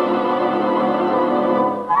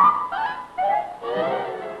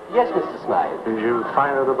 Yes, Mr. Smythe. Did you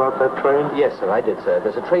find out about that train? Yes, sir, I did, sir.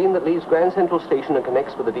 There's a train that leaves Grand Central Station and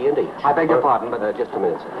connects with the D&H. I beg your pardon, but... Just a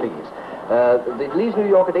minute, sir, please. It leaves New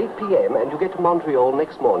York at 8 p.m., and you get to Montreal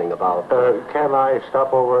next morning about... Can I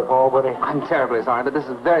stop over at Albany? I'm terribly sorry, but this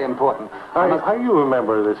is very important. Are you a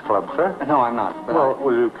member of this club, sir? No, I'm not. But Well,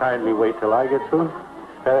 will you kindly wait till I get through?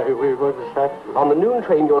 What is that? On the noon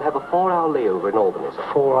train, you'll have a 4-hour layover in Albany, sir.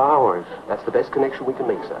 4 hours. That's the best connection we can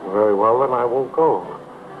make, sir. Very well, then I won't go.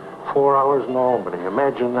 4 hours in Albany.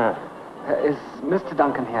 Imagine that. Is Mr.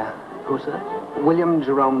 Duncan here? Who, sir? William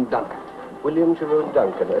Jerome Duncan. William Jerome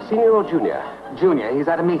Duncan. A senior or junior? Junior, he's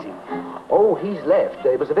at a meeting. Oh, he's left.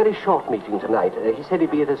 It was a very short meeting tonight. He said he'd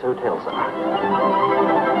be at his hotel, sir.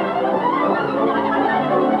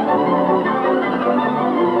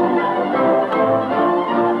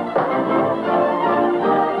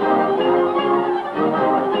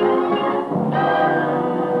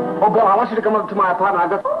 Oh, Bill, I want you to come up to my apartment. I've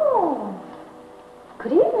got... Oh,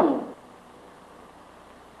 good evening.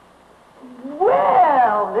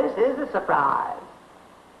 Well, this is a surprise.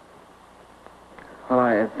 Well,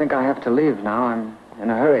 I think I have to leave now. I'm in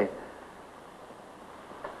a hurry.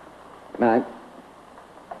 Good night.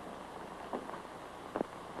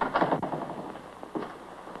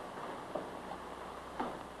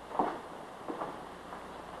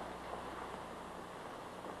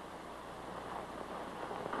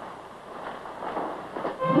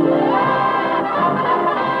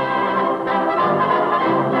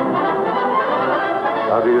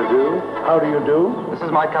 How do you do? This is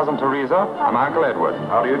my cousin Teresa. I'm Uncle Edward.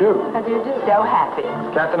 How do you do? How do you do? So happy.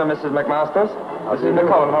 Captain and Mrs. McMasters. This is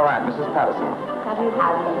Nicole and her aunt, Mrs. Patterson. How do you do?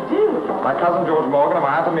 How do you do? My cousin George Morgan and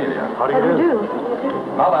my aunt Amelia. How do you do?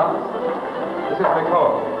 Mother, this is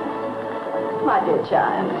Nicole. My dear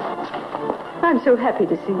child, I'm so happy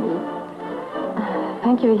to see you.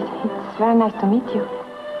 Thank you. It's very nice to meet you.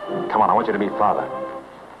 Come on, I want you to meet Father.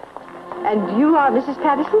 And you are Mrs.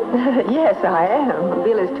 Patterson? Yes, I am.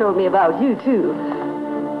 Bill has told me about you, too.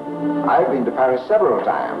 I've been to Paris several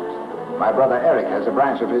times. My brother Eric has a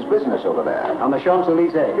branch of his business over there, on the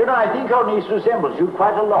Champs-Élysées. You know, I think our niece resembles you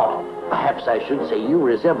quite a lot. Perhaps I should say you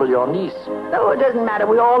resemble your niece. Oh, it doesn't matter.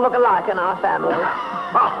 We all look alike in our family.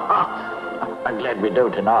 I'm glad we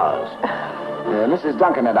don't in ours. Mrs.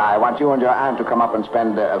 Duncan and I want you and your aunt to come up and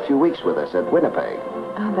spend a few weeks with us at Winnipeg.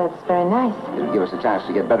 Oh, that's very nice. It'll give us a chance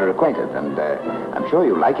to get better acquainted, and I'm sure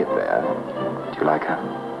you'll like it there. Do you like her?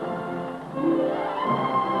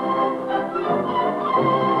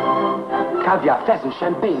 Caviar, pheasant,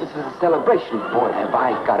 champagne. This is a celebration. Boy, have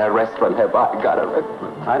I got a restaurant. Have I got a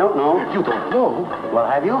restaurant. I don't know. You don't know? Well,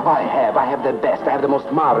 have you? I have. I have the best. I have the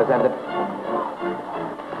most marvelous. I have the...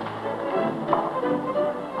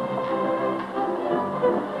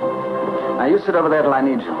 Now, you sit over there till I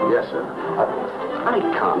need you. Yes, sir. I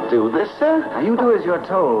can't do this, sir. Now, you do as you're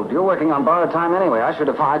told. You're working on borrowed time anyway. I should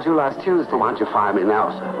have fired you last Tuesday. Why don't you fire me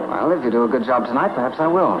now, sir? Well, if you do a good job tonight, perhaps I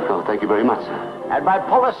will. Oh, thank you very much, sir. And my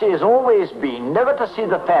policy has always been never to see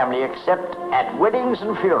the family except at weddings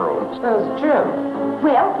and funerals. That's true.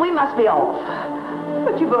 Well, we must be off.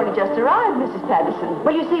 But you've only just arrived, Mrs. Patterson.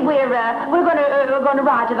 Well, you see, we're going to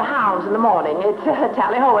ride to the house in the morning. It's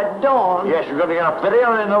tally-ho at dawn. Yes, you're going to get up very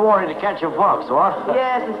early in the morning to catch a fox, what?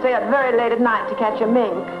 Yes, and stay up very late at night to catch a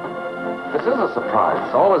mink. This is a surprise.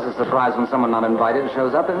 It's always a surprise when someone not invited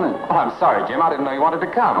shows up, isn't it? Oh, I'm sorry, Jim. I didn't know you wanted to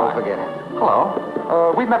come. Oh, forget it.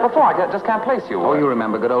 Hello. We've met before. I just can't place you. Oh, you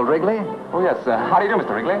remember good old Wrigley? Oh, yes. How do you do,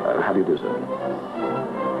 Mr. Wrigley? How do you do, sir?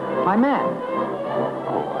 My man.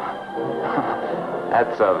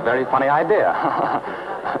 That's a very funny idea.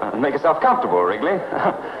 Make yourself comfortable, Wrigley.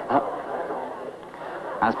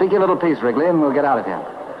 Now, speak your little piece, Wrigley, and we'll get out of here.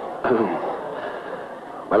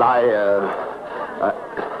 Well,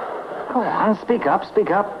 Go on, speak up,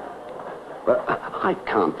 speak up. But I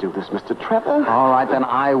can't do this, Mr. Trevor. All right, then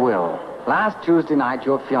I will. Last Tuesday night,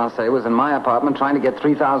 your fiancée was in my apartment trying to get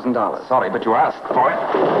 $3,000. Sorry, but you asked for it.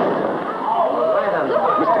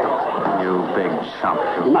 You big chump.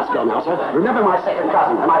 You must go now, sir. Remember my second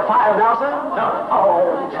cousin. Am I fired now, sir? No.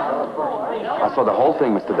 I saw the whole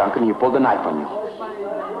thing, Mr. Duncan. You pulled the knife on you.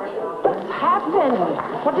 What's happened?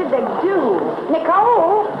 What did they do?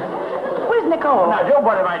 Nicole? Where's Nicole? Now, don't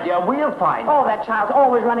worry, my dear. We'll find her. Oh, that child's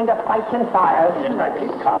always running to fights and fires. Yes, right,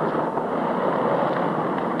 please come.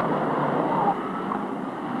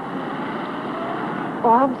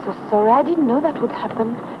 Oh, I'm so sorry. I didn't know that would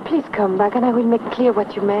happen. Please come back and I will make clear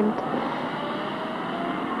what you meant.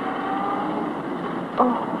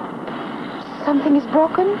 Oh, something is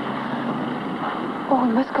broken? Oh,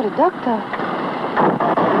 we must call a doctor.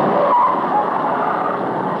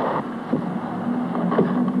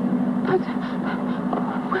 But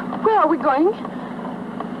where are we going?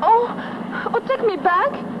 Oh, take me back.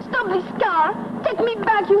 Stop this car. Take me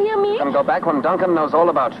back, you hear me? You can go back when Duncan knows all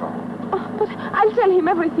about you. But I'll tell him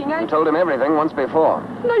everything. You told him everything once before.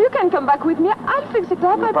 No, you can come back with me. I'll fix it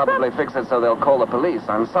up. You'll probably fix it so they'll call the police.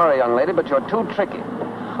 I'm sorry, young lady, but you're too tricky.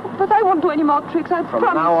 But I won't do any more tricks, I From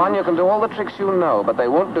promise. now on, you can do all the tricks you know, but they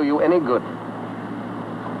won't do you any good.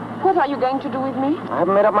 What are you going to do with me? I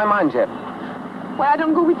haven't made up my mind yet. Well, I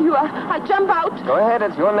don't go with you. I jump out. Go ahead,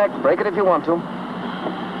 it's your neck. Break it if you want to.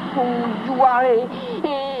 Oh, you are a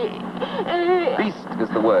Beast is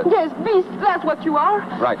the word. Yes, beast. That's what you are.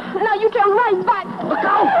 Right. Now you turn right back. Look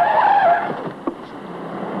out!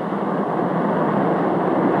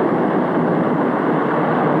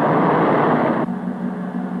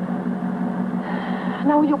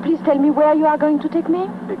 Now, will you please tell me where you are going to take me?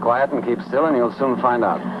 Be quiet and keep still, and you'll soon find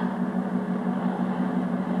out.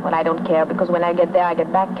 Well, I don't care, because when I get there, I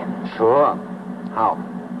get back. Sure. How?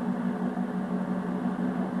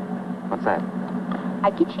 What's that? I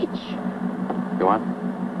hitch. You what?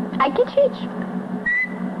 I hitch.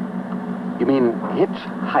 You mean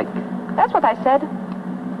hitchhike? That's what I said.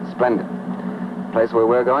 Splendid. Place where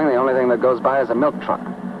we're going, the only thing that goes by is a milk truck.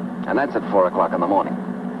 And that's at 4 o'clock in the morning.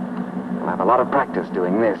 We'll have a lot of practice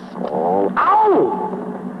doing this. Oh, ow!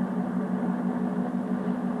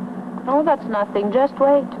 Oh, that's nothing. Just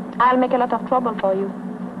wait. I'll make a lot of trouble for you.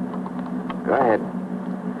 Go ahead.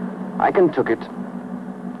 I can took it.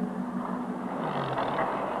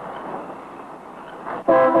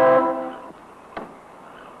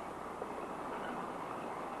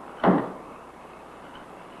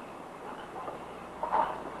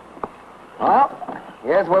 Well,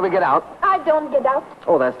 here's where we get out. I don't get out.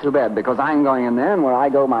 Oh, that's too bad, because I'm going in there, and where I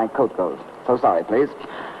go, my coat goes. So sorry, please.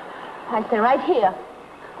 I stay right here.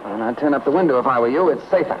 And I'd turn up the window if I were you. It's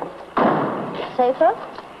safer. Safer?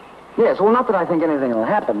 Yes, well, not that I think anything will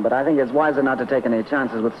happen, but I think it's wiser not to take any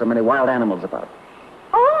chances with so many wild animals about.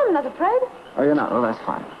 Oh, I'm not afraid. Oh, you're not? Well, that's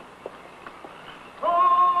fine.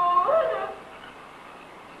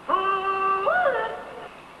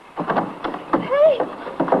 Hey!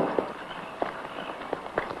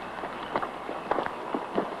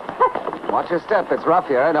 Watch your step. It's rough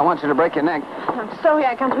here. I don't want you to break your neck. I'm sorry,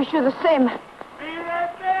 I can't wish you the same.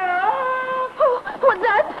 Oh, what's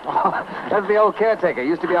that? Oh, that's the old caretaker.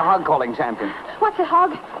 Used to be a hog-calling champion. What's a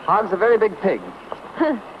hog? Hog's a very big pig.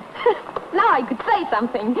 Now I could say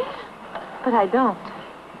something. But I don't.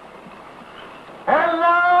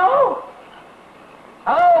 Hello?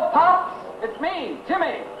 Hello, Pops. It's me,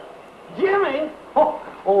 Jimmy. Jimmy?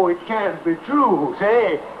 Oh, it can't be true.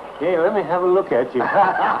 Say, hey, let me have a look at you.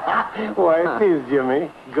 Why, it is, Jimmy.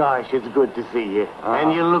 Gosh, it's good to see you.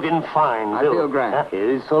 And you're looking fine, I too. feel grand. It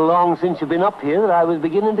is so long since you've been up here that I was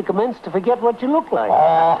beginning to commence to forget what you look like.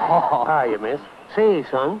 Oh. How are you, miss? Say,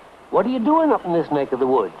 son, what are you doing up in this neck of the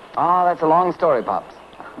woods? Oh, that's a long story, Pops.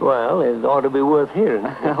 Well, it ought to be worth hearing.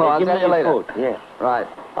 Well, I'll Give tell me you your later. coat. Yeah. Right.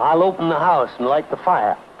 I'll open the house and light the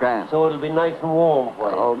fire. Grand. So it'll be nice and warm for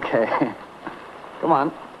you. Okay. Come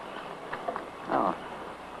on. Oh.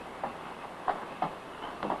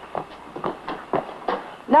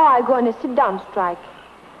 Now I go on a sit-down strike.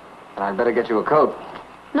 I'd better get you a coat.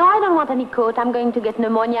 No, I don't want any coat. I'm going to get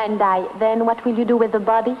pneumonia and die. Then what will you do with the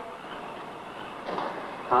body?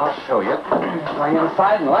 I'll show you. Try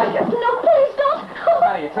inside and like it. No, please don't.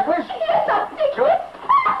 Are you ticklish? Yes, I'm ticklish. Sure.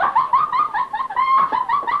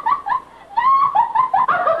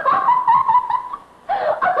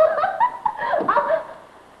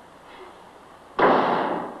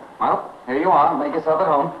 Well, here you are. Make yourself at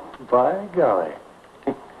home. By golly.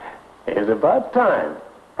 It's about time.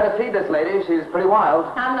 Better feed this lady. She's pretty wild.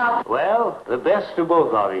 I'm not. Well, the best of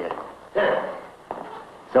both of you.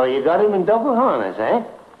 So you got him in double harness, eh?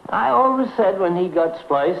 I always said when he got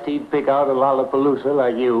spliced, he'd pick out a Lollapalooza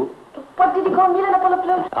like you. What did he call me,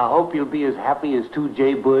 Lollapalooza? I hope you'll be as happy as two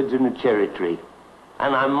jay birds in a cherry tree.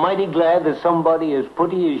 And I'm mighty glad that somebody as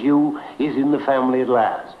pretty as you is in the family at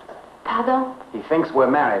last. Pardon? He thinks we're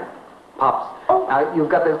married. Pops. Now, you've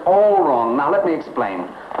got this all wrong. Now, let me explain.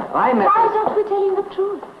 I met... Why don't we tell him the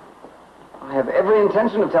truth? I have every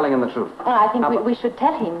intention of telling him the truth. Oh, I think we should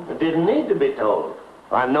tell him. It didn't need to be told.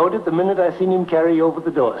 I knowed it the minute I seen him carry you over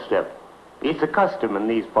the doorstep. It's a custom in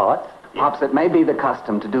these parts. Pops, it may be the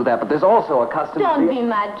custom to do that, but there's also a custom Don't to... be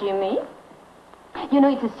mad, Jimmy. You know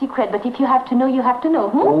it's a secret, but if you have to know, you have to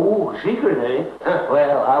know. Oh, secret, eh?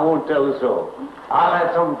 Well, I won't tell you so. I'll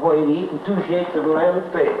have something for you to eat and 2 shakes of lamb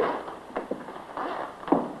and face.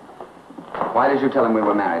 Why did you tell him we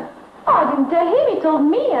were married? Oh, I didn't tell him. He told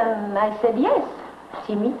me, and I said yes.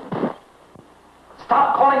 Jimmy.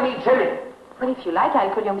 Stop calling me Jimmy. Well, if you like,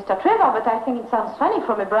 I'll call you Mr. Trevor, but I think it sounds funny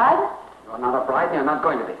from a bride. You're not a bride, and you're not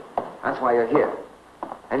going to be. That's why you're here.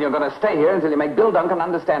 And you're going to stay here until you make Bill Duncan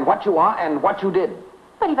understand what you are and what you did.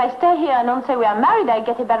 But if I stay here and don't say we are married, I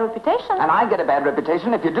get a bad reputation. And I get a bad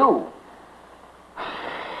reputation if you do.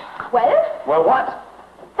 Well? Well, what?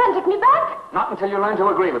 Then take me back. Not until you learn to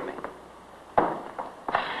agree with me.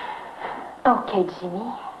 Okay,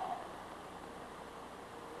 Jimmy.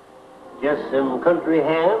 Just some country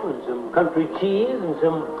ham and some country cheese and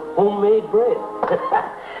some homemade bread.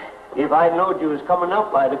 If I'd known you was coming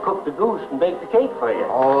up, I'd have cooked the goose and baked the cake for you.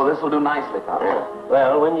 Oh, this will do nicely, Pop. Yeah.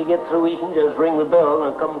 Well, when you get through eating, just ring the bell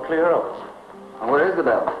and I'll come clear up. Where is the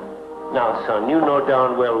bell? Now, son, you know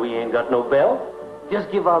darn well we ain't got no bell.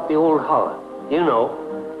 Just give out the old holler. You know.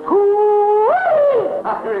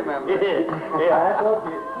 I remember. Yeah, I told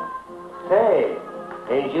you. Say,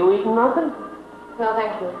 ain't you eating nothing? No,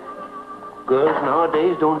 thank you. Girls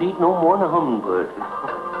nowadays don't eat no more than a hummingbird.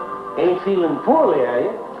 Ain't feeling poorly, are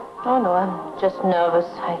you? Oh, no, I'm just nervous,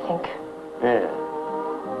 I think. Yeah.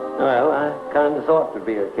 Well, I kind of thought it'd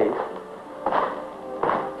be a case.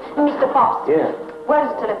 Mr. Pops. Yeah. Where's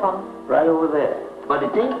the telephone? Right over there. But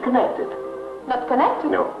it ain't connected. Not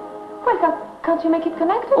connected? No. Well, can't you make it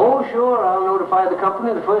connected? Oh, sure. I'll notify the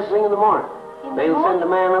company the first thing in the morning. They'll send a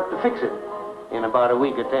man up to fix it in about a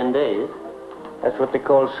week or 10 days. That's what they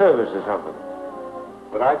call service or something.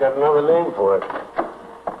 But I got another name for it.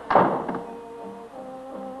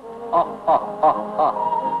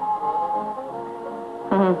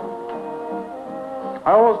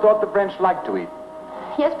 I always thought the French liked to eat.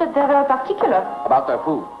 Yes, but they're very particular. About their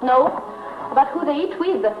food. No, about who they eat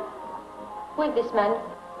with. With this man.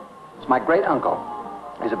 It's my great uncle.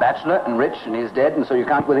 He's a bachelor and rich, and he's dead, and so you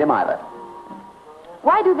can't with him either.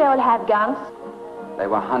 Why do they all have guns? They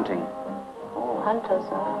were hunting. Oh, hunters,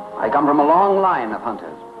 huh? I come from a long line of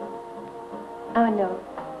hunters. Oh, no.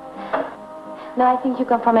 No, I think you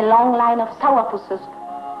come from a long line of sourpusses.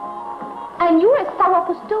 And you're a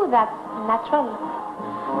sourpuss, too. That's natural.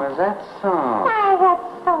 Oh, is that so? Why,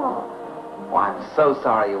 that's so. Oh, I'm so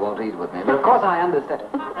sorry you won't eat with me. But of course I understand.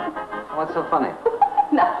 What's so funny?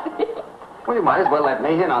 Nothing. Well, you might as well let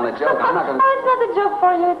me in on the joke. I'm not going to... Oh, it's not a joke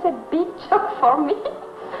for you. It's a big joke for me.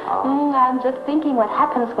 Oh. I'm just thinking what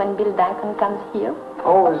happens when Bill Duncan comes here.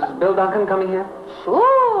 Oh, is Bill Duncan coming here?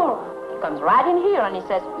 Sure. He comes right in here and he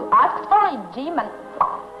says, you asked for it, Jim, and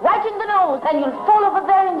right in the nose, and you'll fall over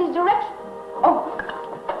there in this direction. Oh,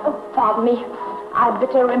 pardon me. I'd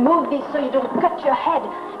better remove this so you don't cut your head.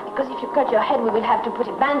 Because if you cut your head, we will have to put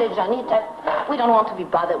a bandage on it. We don't want to be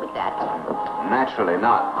bothered with that. Naturally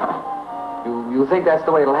not. You think that's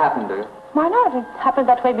the way it'll happen, do you? Why not? It happened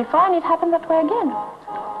that way before, and it happened that way again.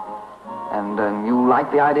 And you like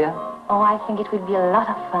the idea? Oh, I think it would be a lot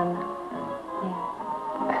of fun.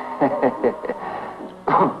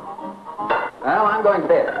 Well, I'm going to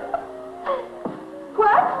bed.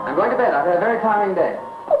 What? I'm going to bed. I've had a very tiring day.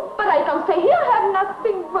 Oh, but I can't stay here. I have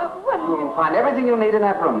nothing. You'll find everything you need in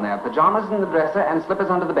that room there. Pajamas in the dresser and slippers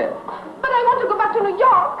under the bed. But I want to go back to New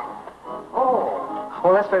York.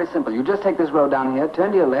 Well, that's very simple. You just take this road down here,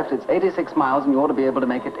 turn to your left. It's 86 miles, and you ought to be able to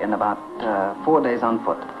make it in about 4 days on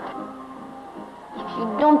foot. If you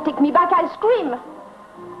don't take me back, I'll scream.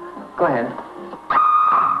 Go ahead.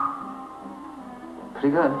 Pretty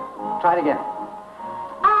good. Try it again.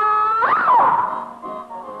 I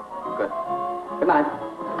Good night.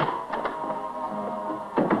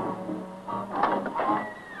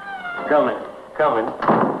 Coming.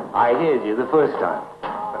 I heard you the first time.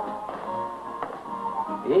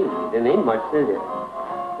 Hey, there ain't much, is there?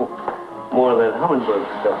 More than hummingbird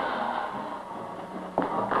stuff.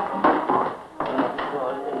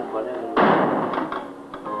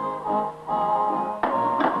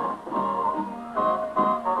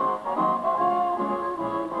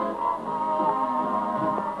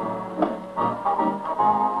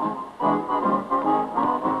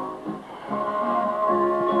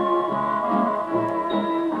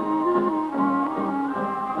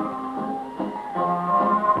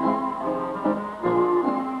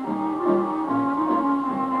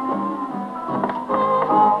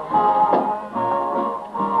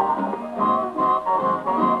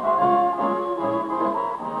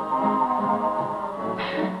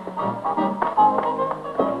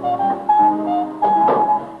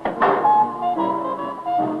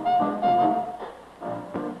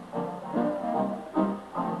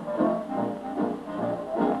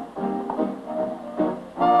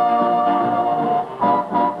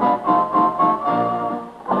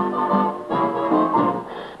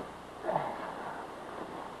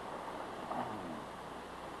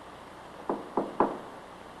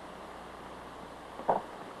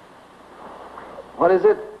 What is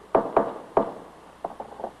it?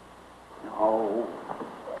 No.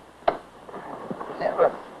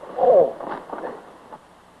 Never. Oh.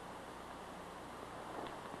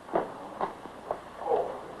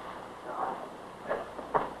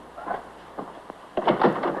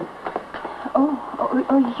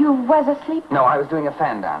 Oh, you was asleep? No, I was doing a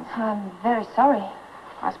fan dance. I'm very sorry.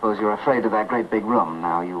 I suppose you're afraid of that great big room.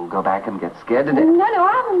 Now you'll go back and get scared to death. No,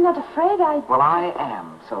 I'm not afraid. Well, I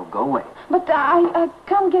am, so go away. But I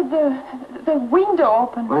can't get the window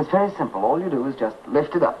open. Well, it's very simple. All you do is just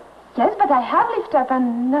lift it up. Yes, but I have lifted up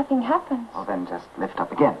and nothing happens. Well, then just lift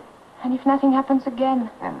up again. And if nothing happens again?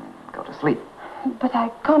 Then go to sleep. But I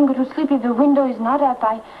can't go to sleep if the window is not up.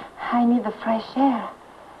 I need the fresh air.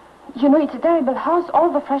 You know, it's a terrible house.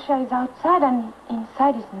 All the fresh air is outside, and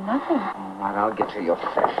inside is nothing. All right, I'll get you your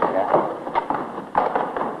fresh air.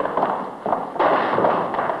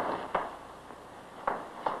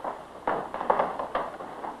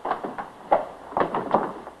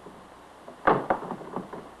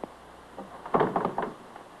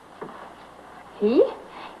 See?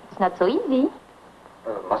 It's not so easy.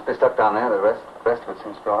 It must be stuck down there. The rest of it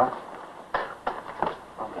seems to be all right.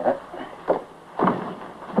 I'll get it.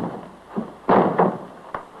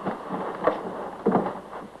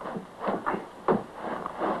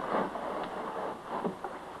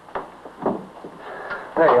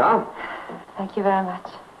 There you are. Thank you very much.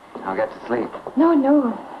 I'll get to sleep. No,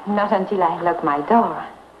 not until I lock my door.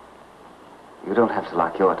 You don't have to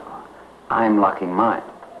lock your door. I'm locking mine.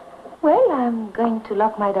 Well, I'm going to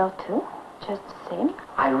lock my door, too. Just the same.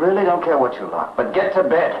 I really don't care what you lock, but get to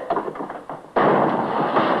bed.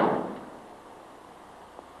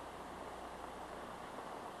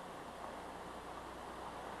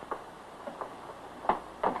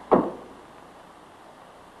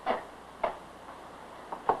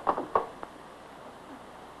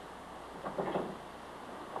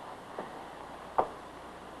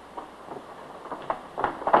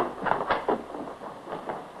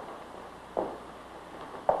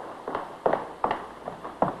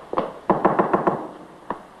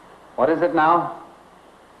 What is it now?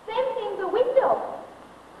 Same thing, the window.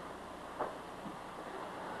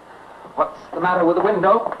 What's the matter with the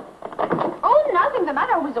window? Oh, nothing the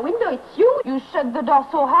matter with the window. It's you. You shut the door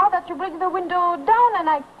so hard that you break the window down, and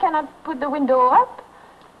I cannot put the window up.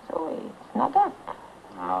 So it's not up.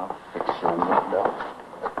 I'll fix your window.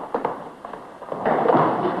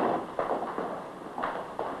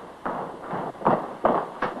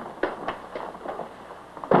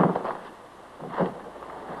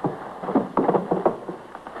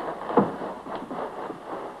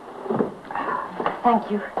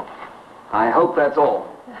 Thank you. I hope that's all.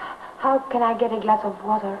 How can I get a glass of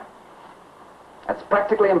water? It's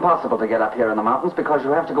practically impossible to get up here in the mountains because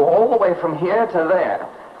you have to go all the way from here to there.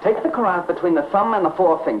 Take the carafe between the thumb and the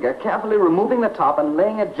forefinger, carefully removing the top and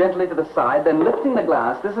laying it gently to the side, then lifting the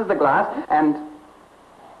glass. This is the glass, and...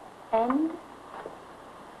 And?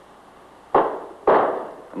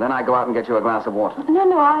 And then I go out and get you a glass of water.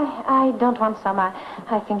 No, I don't want some. I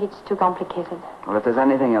think it's too complicated. Well, if there's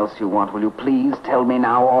anything else you want, will you please tell me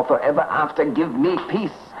now or forever after? Give me peace.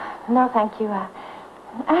 No, thank you.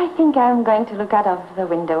 I think I'm going to look out of the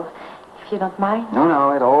window, if you don't mind.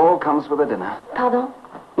 No, it all comes with the dinner. Pardon?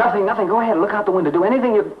 Nothing. Go ahead. Look out the window. Do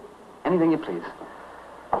anything you please.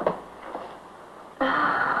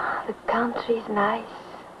 The country is nice.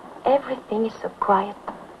 Everything is so quiet.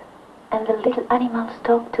 And the little animals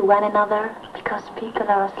talk to one another because people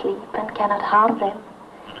are asleep and cannot harm them.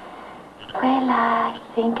 Well, I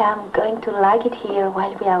think I'm going to like it here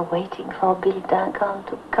while we are waiting for Bill Duncan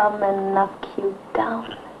to come and knock you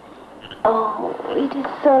down. Oh, it is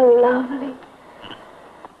so lovely.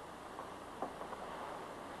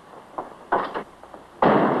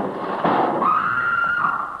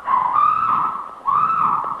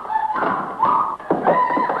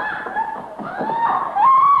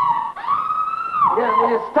 Will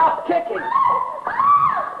you stop kicking?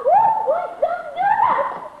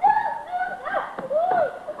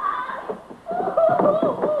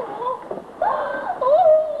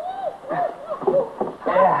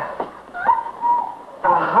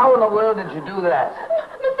 How in the world did you do that?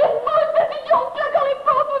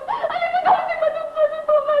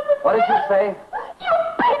 What did you say?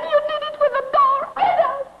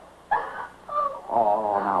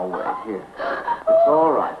 Oh, now wait here. It's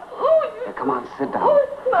all right. Here, come on, sit down.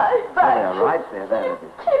 My back. There, right there, there it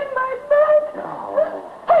is. Kill my back. Oh.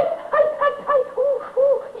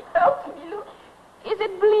 It hurts me, look. Is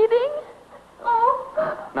it bleeding?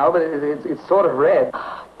 Oh. No, but it's sort of red.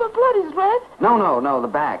 The blood is red? No, the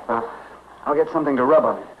back. I'll get something to rub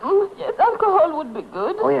on it. Yes, alcohol would be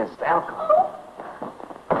good. Oh, yes, alcohol.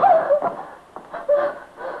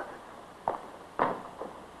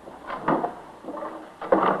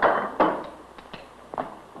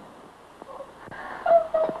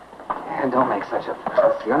 Don't make such a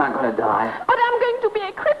fuss. You're not going to die. But I'm going to be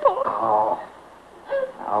a cripple.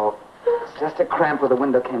 Oh, it's just a cramp where the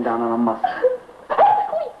window came down on a muscle.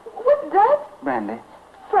 What's that? Brandy.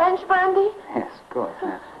 French brandy? Yes, good.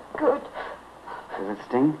 Yeah. Good. Does it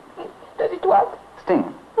sting? Does it what? Sting.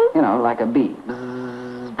 You know, like a bee.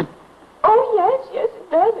 Bzzz. Oh, yes, it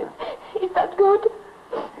does. Is that good?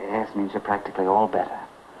 Yes, means you're practically all better.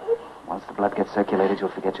 Once the blood gets circulated,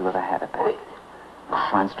 you'll forget you ever had a back.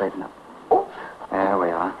 Try and straighten up. There we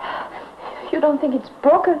are. You don't think it's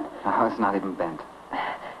broken? Oh, it's not even bent.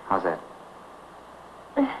 How's that?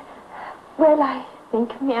 Well, I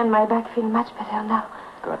think me and my back feel much better now.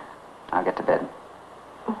 Good. I'll get to bed.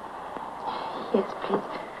 Yes, please.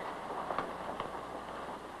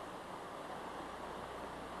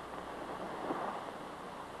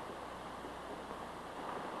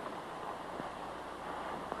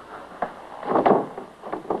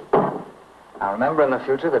 Now remember in the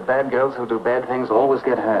future that bad girls who do bad things always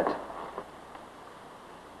get hurt.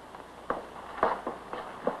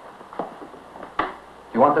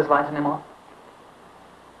 You want this light anymore?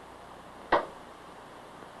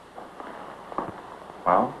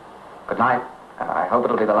 Well, good night. I hope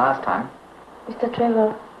it'll be the last time. Mr.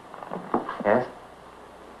 Trevor. Yes?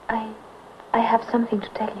 I have something to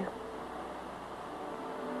tell you.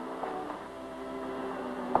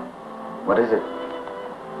 What is it?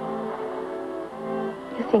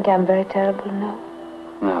 You think I'm very terrible now?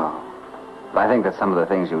 No. But I think that some of the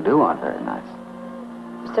things you do aren't very nice.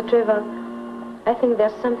 Mr. Trevor, I think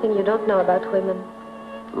there's something you don't know about women.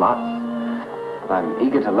 Lots. But I'm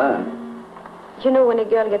eager to learn. You know, when a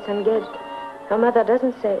girl gets engaged, her mother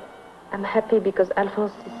doesn't say, I'm happy because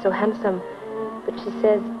Alphonse is so handsome, but she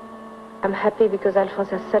says, I'm happy because Alphonse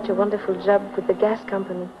has such a wonderful job with the gas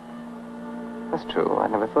company. That's true. I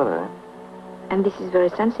never thought of that. And this is very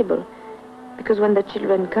sensible, because when the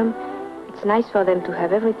children come, it's nice for them to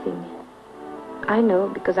have everything. I know,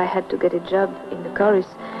 because I had to get a job in the chorus,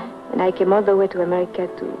 and I came all the way to America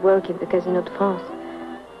to work in the Casino de France.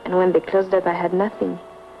 And when they closed up, I had nothing,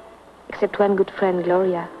 except one good friend,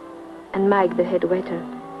 Gloria, and Mike, the head waiter.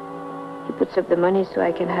 He puts up the money so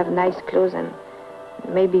I can have nice clothes and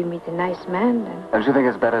maybe meet a nice man. And Don't you think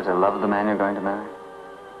it's better to love the man you're going to marry?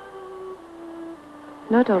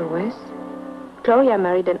 not always. Gloria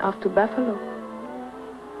married and off to Buffalo.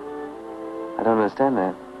 I don't understand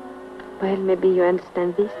that. Well, maybe you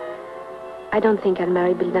understand this. I don't think I'll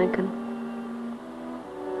marry Bill Duncan.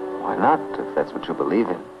 Why not, if that's what you believe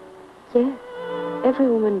in? Yeah, every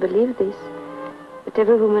woman believes this. But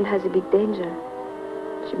every woman has a big danger.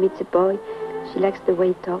 She meets a boy, she likes the way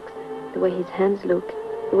he talks, the way his hands look,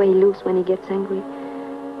 the way he looks when he gets angry.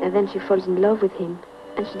 And then she falls in love with him.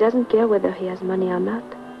 And she doesn't care whether he has money or not.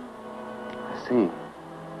 I see.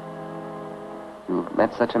 You've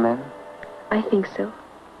met such a man? I think so.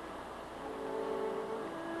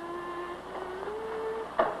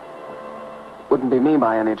 Wouldn't be me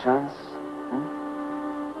by any chance?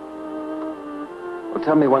 Well,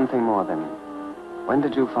 tell me one thing more then. When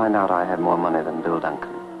did you find out I had more money than Bill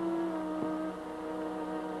Duncan?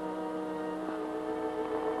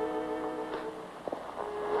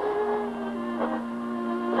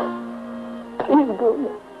 go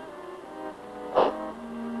now.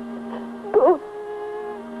 Go.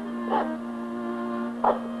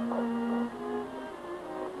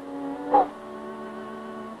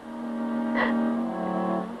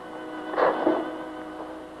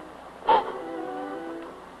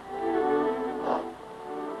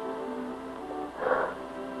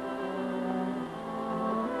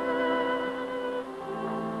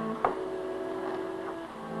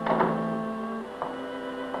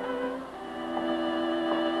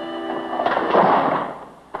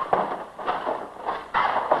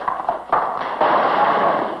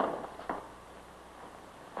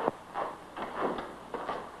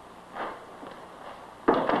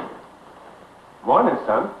 Morning,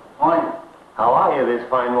 son. Morning. How are you this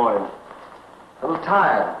fine morning? A little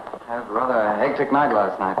tired. Had a rather hectic night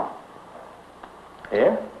last night.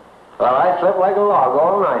 Yeah? Well, I slept like a log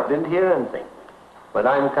all night. Didn't hear anything. But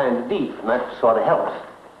I'm kind of deep, and that sort of helps.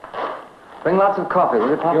 Bring lots of coffee, will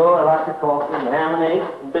you, Pop? Sure, lots of coffee and ham and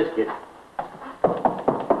eggs and biscuit.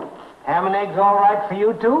 Ham and eggs all right for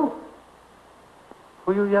you, too?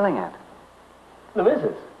 Who are you yelling at? The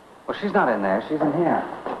missus. Well, she's not in there. She's in here.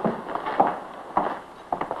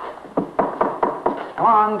 Come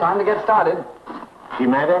on, time to get started. She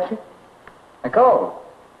mad at you? Nicole.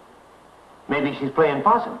 Maybe she's playing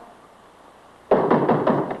possum.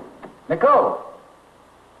 Nicole.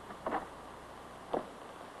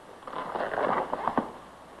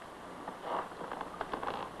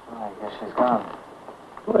 Oh, I guess she's gone.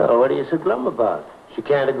 Well, what are you so glum about? She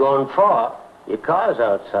can't have gone far. Your car's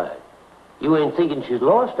outside. You ain't thinking she's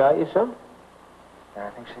lost, are you, son? Yeah, I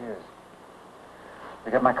think she is.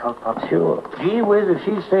 You got my coat, Pop? Sure. Gee whiz, if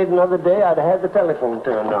she'd stayed another day, I'd have had the telephone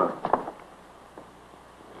turned on.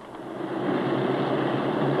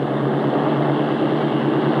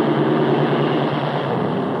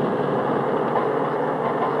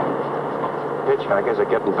 Hitchhikers are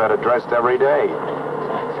getting better dressed every day.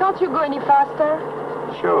 Can't you go any faster?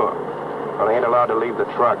 Sure. But I ain't allowed to leave the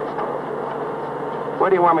truck. Where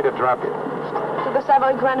do you want me to drop you? To the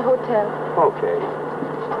Savoy Grand Hotel. Okay.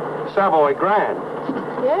 Savoy Grand.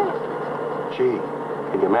 Yes. Gee,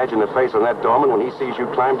 can you imagine the face on that doorman when he sees you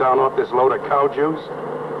climb down off this load of cow juice?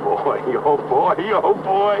 Boy, oh boy, oh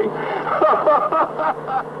boy.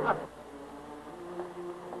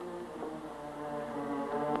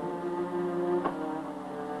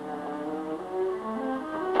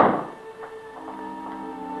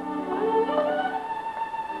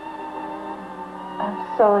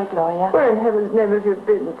 Sorry, Gloria. Where in heaven's name have you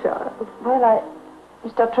been, child? Well,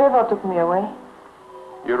 Mr. Trevor took me away.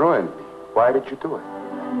 You ruined me. Why did you do it?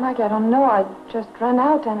 Mike, I don't know. I just ran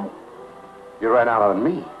out and... You ran out on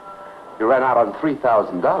me. You ran out on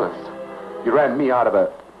 $3,000. You ran me out of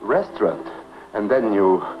a restaurant. And then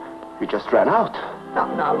you just ran out.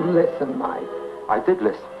 Now, listen, Mike. I did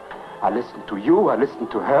listen. I listened to you. I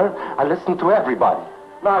listened to her. I listened to everybody.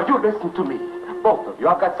 Now, you listen to me. Both of you.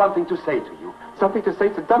 I've got something to say to you. Something to say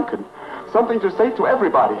to Duncan. Something to say to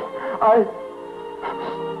everybody.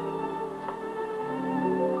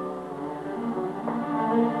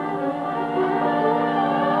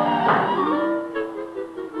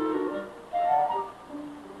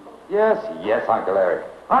 Yes, Uncle Eric.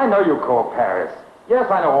 I know you called Paris.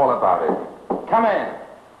 Yes, I know all about it. Come in.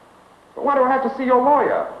 But why do I have to see your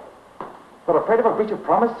lawyer? You're afraid of a breach of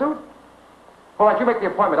promise suit? All right, you make the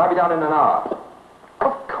appointment. I'll be down in an hour.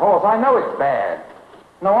 Of course, I know it's bad.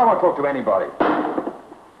 No, I won't talk to anybody.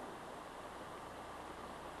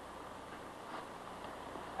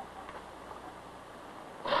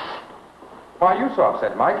 Why are you so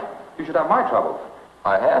upset, Mike? You should have my trouble.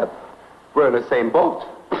 I have. We're in the same boat.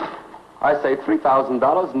 I say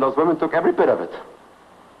 $3,000, and those women took every bit of it.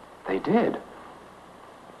 They did?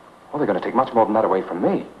 Well, they're going to take much more than that away from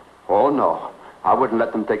me. Oh, no. I wouldn't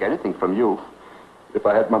let them take anything from you. If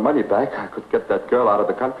I had my money back, I could get that girl out of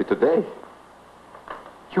the country today.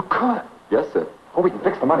 You could? Yes, sir. Oh, we can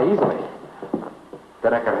fix the money easily.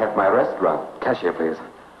 Then I can have my restaurant. Cashier, please.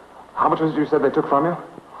 How much was it you said they took from you?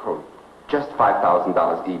 Oh, just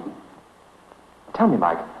 $5,000 even. Tell me,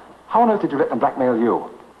 Mike, how on earth did you let them blackmail you?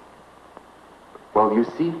 Well, you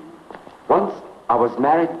see, once I was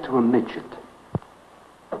married to a midget.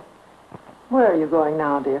 Where are you going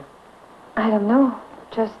now, dear? I don't know.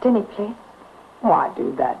 Just any place. Why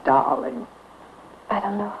do that, darling? I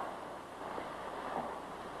don't know.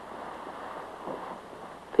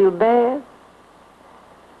 Feel bad?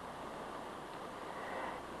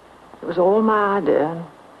 It was all my idea, and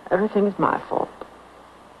everything is my fault.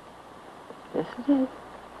 Yes, it is.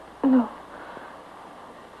 No.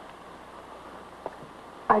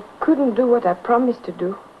 I couldn't do what I promised to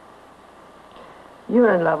do.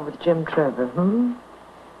 You're in love with Jim Trevor,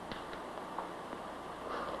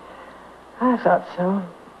 I thought so.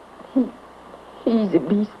 He's a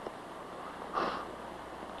beast.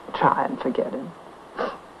 Try and forget him.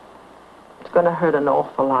 It's going to hurt an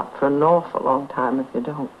awful lot for an awful long time if you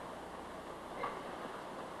don't.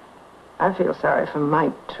 I feel sorry for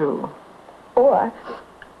Mike, too. Oh,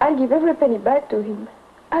 I'll give every penny back to him.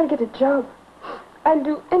 I'll get a job. I'll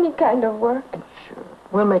do any kind of work. Sure.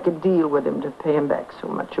 We'll make a deal with him to pay him back so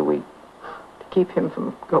much a week. To keep him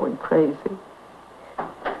from going crazy.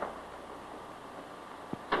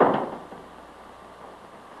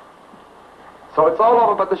 So it's all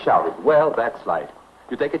over but the shouting. Well, that's light.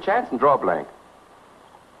 You take a chance and draw a blank.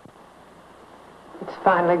 It's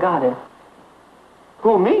finally got him.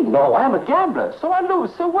 Who, me? No, I'm a gambler. So I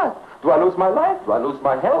lose. So what? Do I lose my life? Do I lose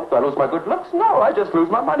my health? Do I lose my good looks? No, I just lose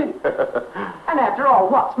my money. And after all,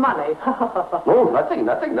 what's money? Oh, nothing.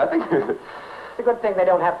 It's a good thing they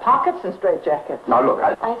don't have pockets and straitjackets. Now, look,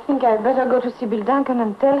 I think I'd better go to Sybil Duncan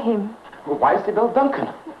and tell him. Well, why Sybil Duncan?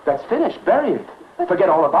 That's finished. Bury it. Forget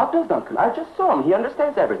all about Bill Duncan. I just saw him. He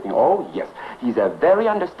understands everything. Oh, yes. He's a very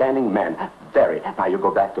understanding man. Very. Now, you go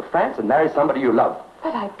back to France and marry somebody you love.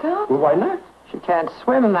 But I can't. Well, why not? She can't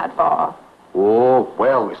swim that far. Oh,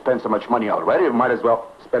 well, we spent so much money already, we might as well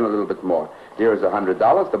spend a little bit more. Here's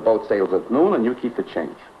 $100. The boat sails at noon, and you keep the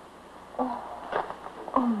change.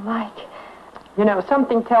 Oh, Mike. You know,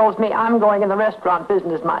 something tells me I'm going in the restaurant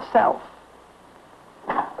business myself.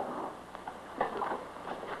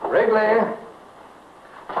 Wrigley.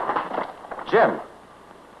 Jim.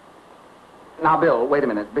 Now, Bill, wait a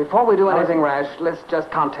minute. Before we do anything rash, let's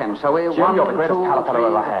just count 10, shall we? Jim, you're the greatest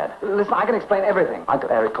caterpillar I ever had. Listen, I can explain everything.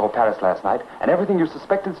 Uncle Eric called Paris last night, and everything you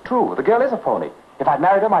suspect is true. The girl is a phony. If I'd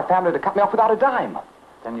married her, my family would have cut me off without a dime.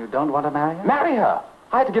 Then you don't want to marry her? Marry her?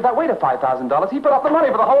 I had to give that waiter $5,000. He put up the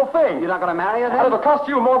money for the whole thing. You're not going to marry her, then? And it'll cost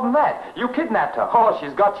you more than that. You kidnapped her. Oh,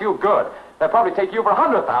 she's got you good. They'll probably take you for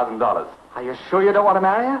 $100,000. Are you sure you don't want to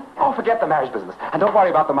marry her? Oh, forget the marriage business. And don't worry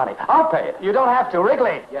about the money. I'll pay it. You don't have to.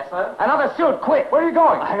 Wrigley. Yes, sir? Another suit, quick. Where are you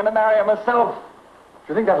going? I'm going to marry her myself.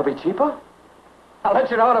 Do you think that'll be cheaper? I'll let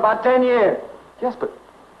you know in about 10 years. Yes, but...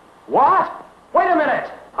 What? Wait a minute.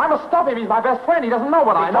 I must stop him. He's my best friend. He doesn't know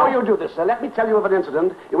what I know. Before you do this, sir, let me tell you of an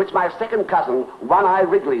incident in which my second cousin, One-Eye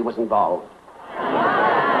Wrigley, was involved.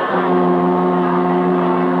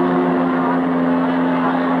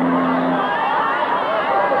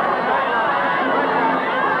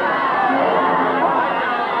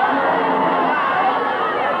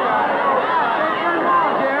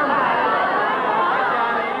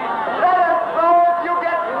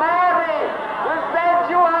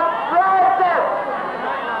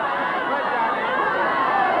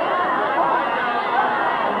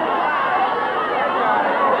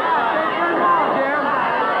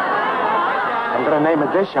 Name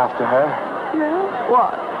a dish after her. Yeah?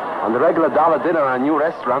 What? On the regular dollar dinner in a new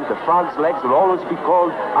restaurant, the frog's legs will always be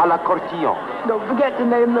called à la cortillon. Don't forget to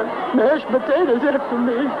name the mashed potatoes after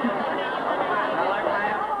me.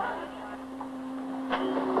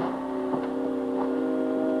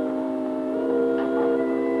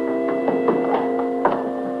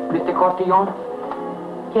 Mr. Cortillon?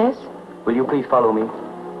 Yes? Will you please follow me?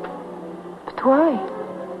 But why?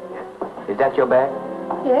 Is that your bag?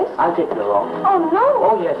 Yes? I'll take it along. Oh, no.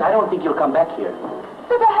 Oh, yes. I don't think you'll come back here.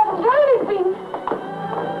 But I haven't done anything.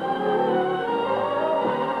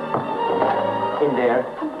 In there.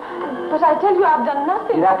 But I tell you, I've done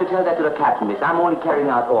nothing. You'll have to tell that to the captain, miss. I'm only carrying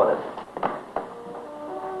out orders.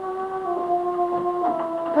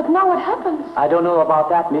 But now what happens? I don't know about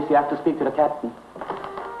that, miss. You have to speak to the captain.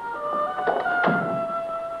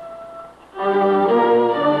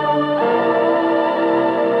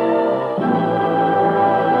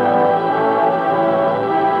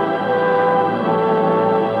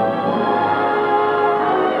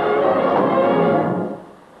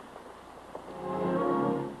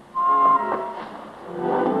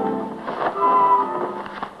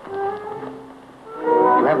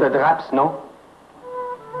 The draps, no?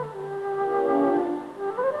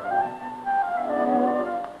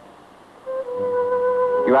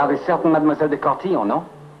 You are the certain Mademoiselle de Cortillon, no?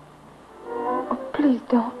 Oh, please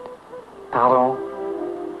don't. Pardon?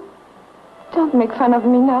 Don't make fun of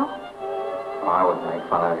me now. Oh, I wouldn't make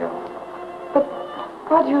fun of you. But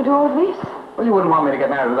why do you do all this? Well, you wouldn't want me to get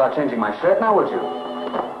married without changing my shirt, now would you?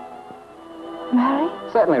 Marry?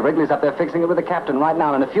 Certainly. Wrigley's up there fixing it with the captain right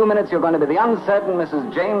now. In a few minutes, you're going to be the uncertain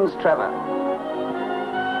Mrs. James Trevor.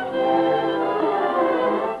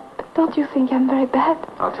 But don't you think I'm very bad?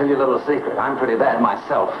 I'll tell you a little secret. I'm pretty bad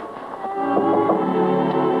myself.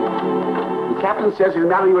 The captain says he'll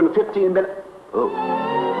marry you in 15 minutes. Oh.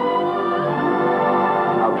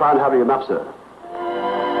 can't hurry him up, sir.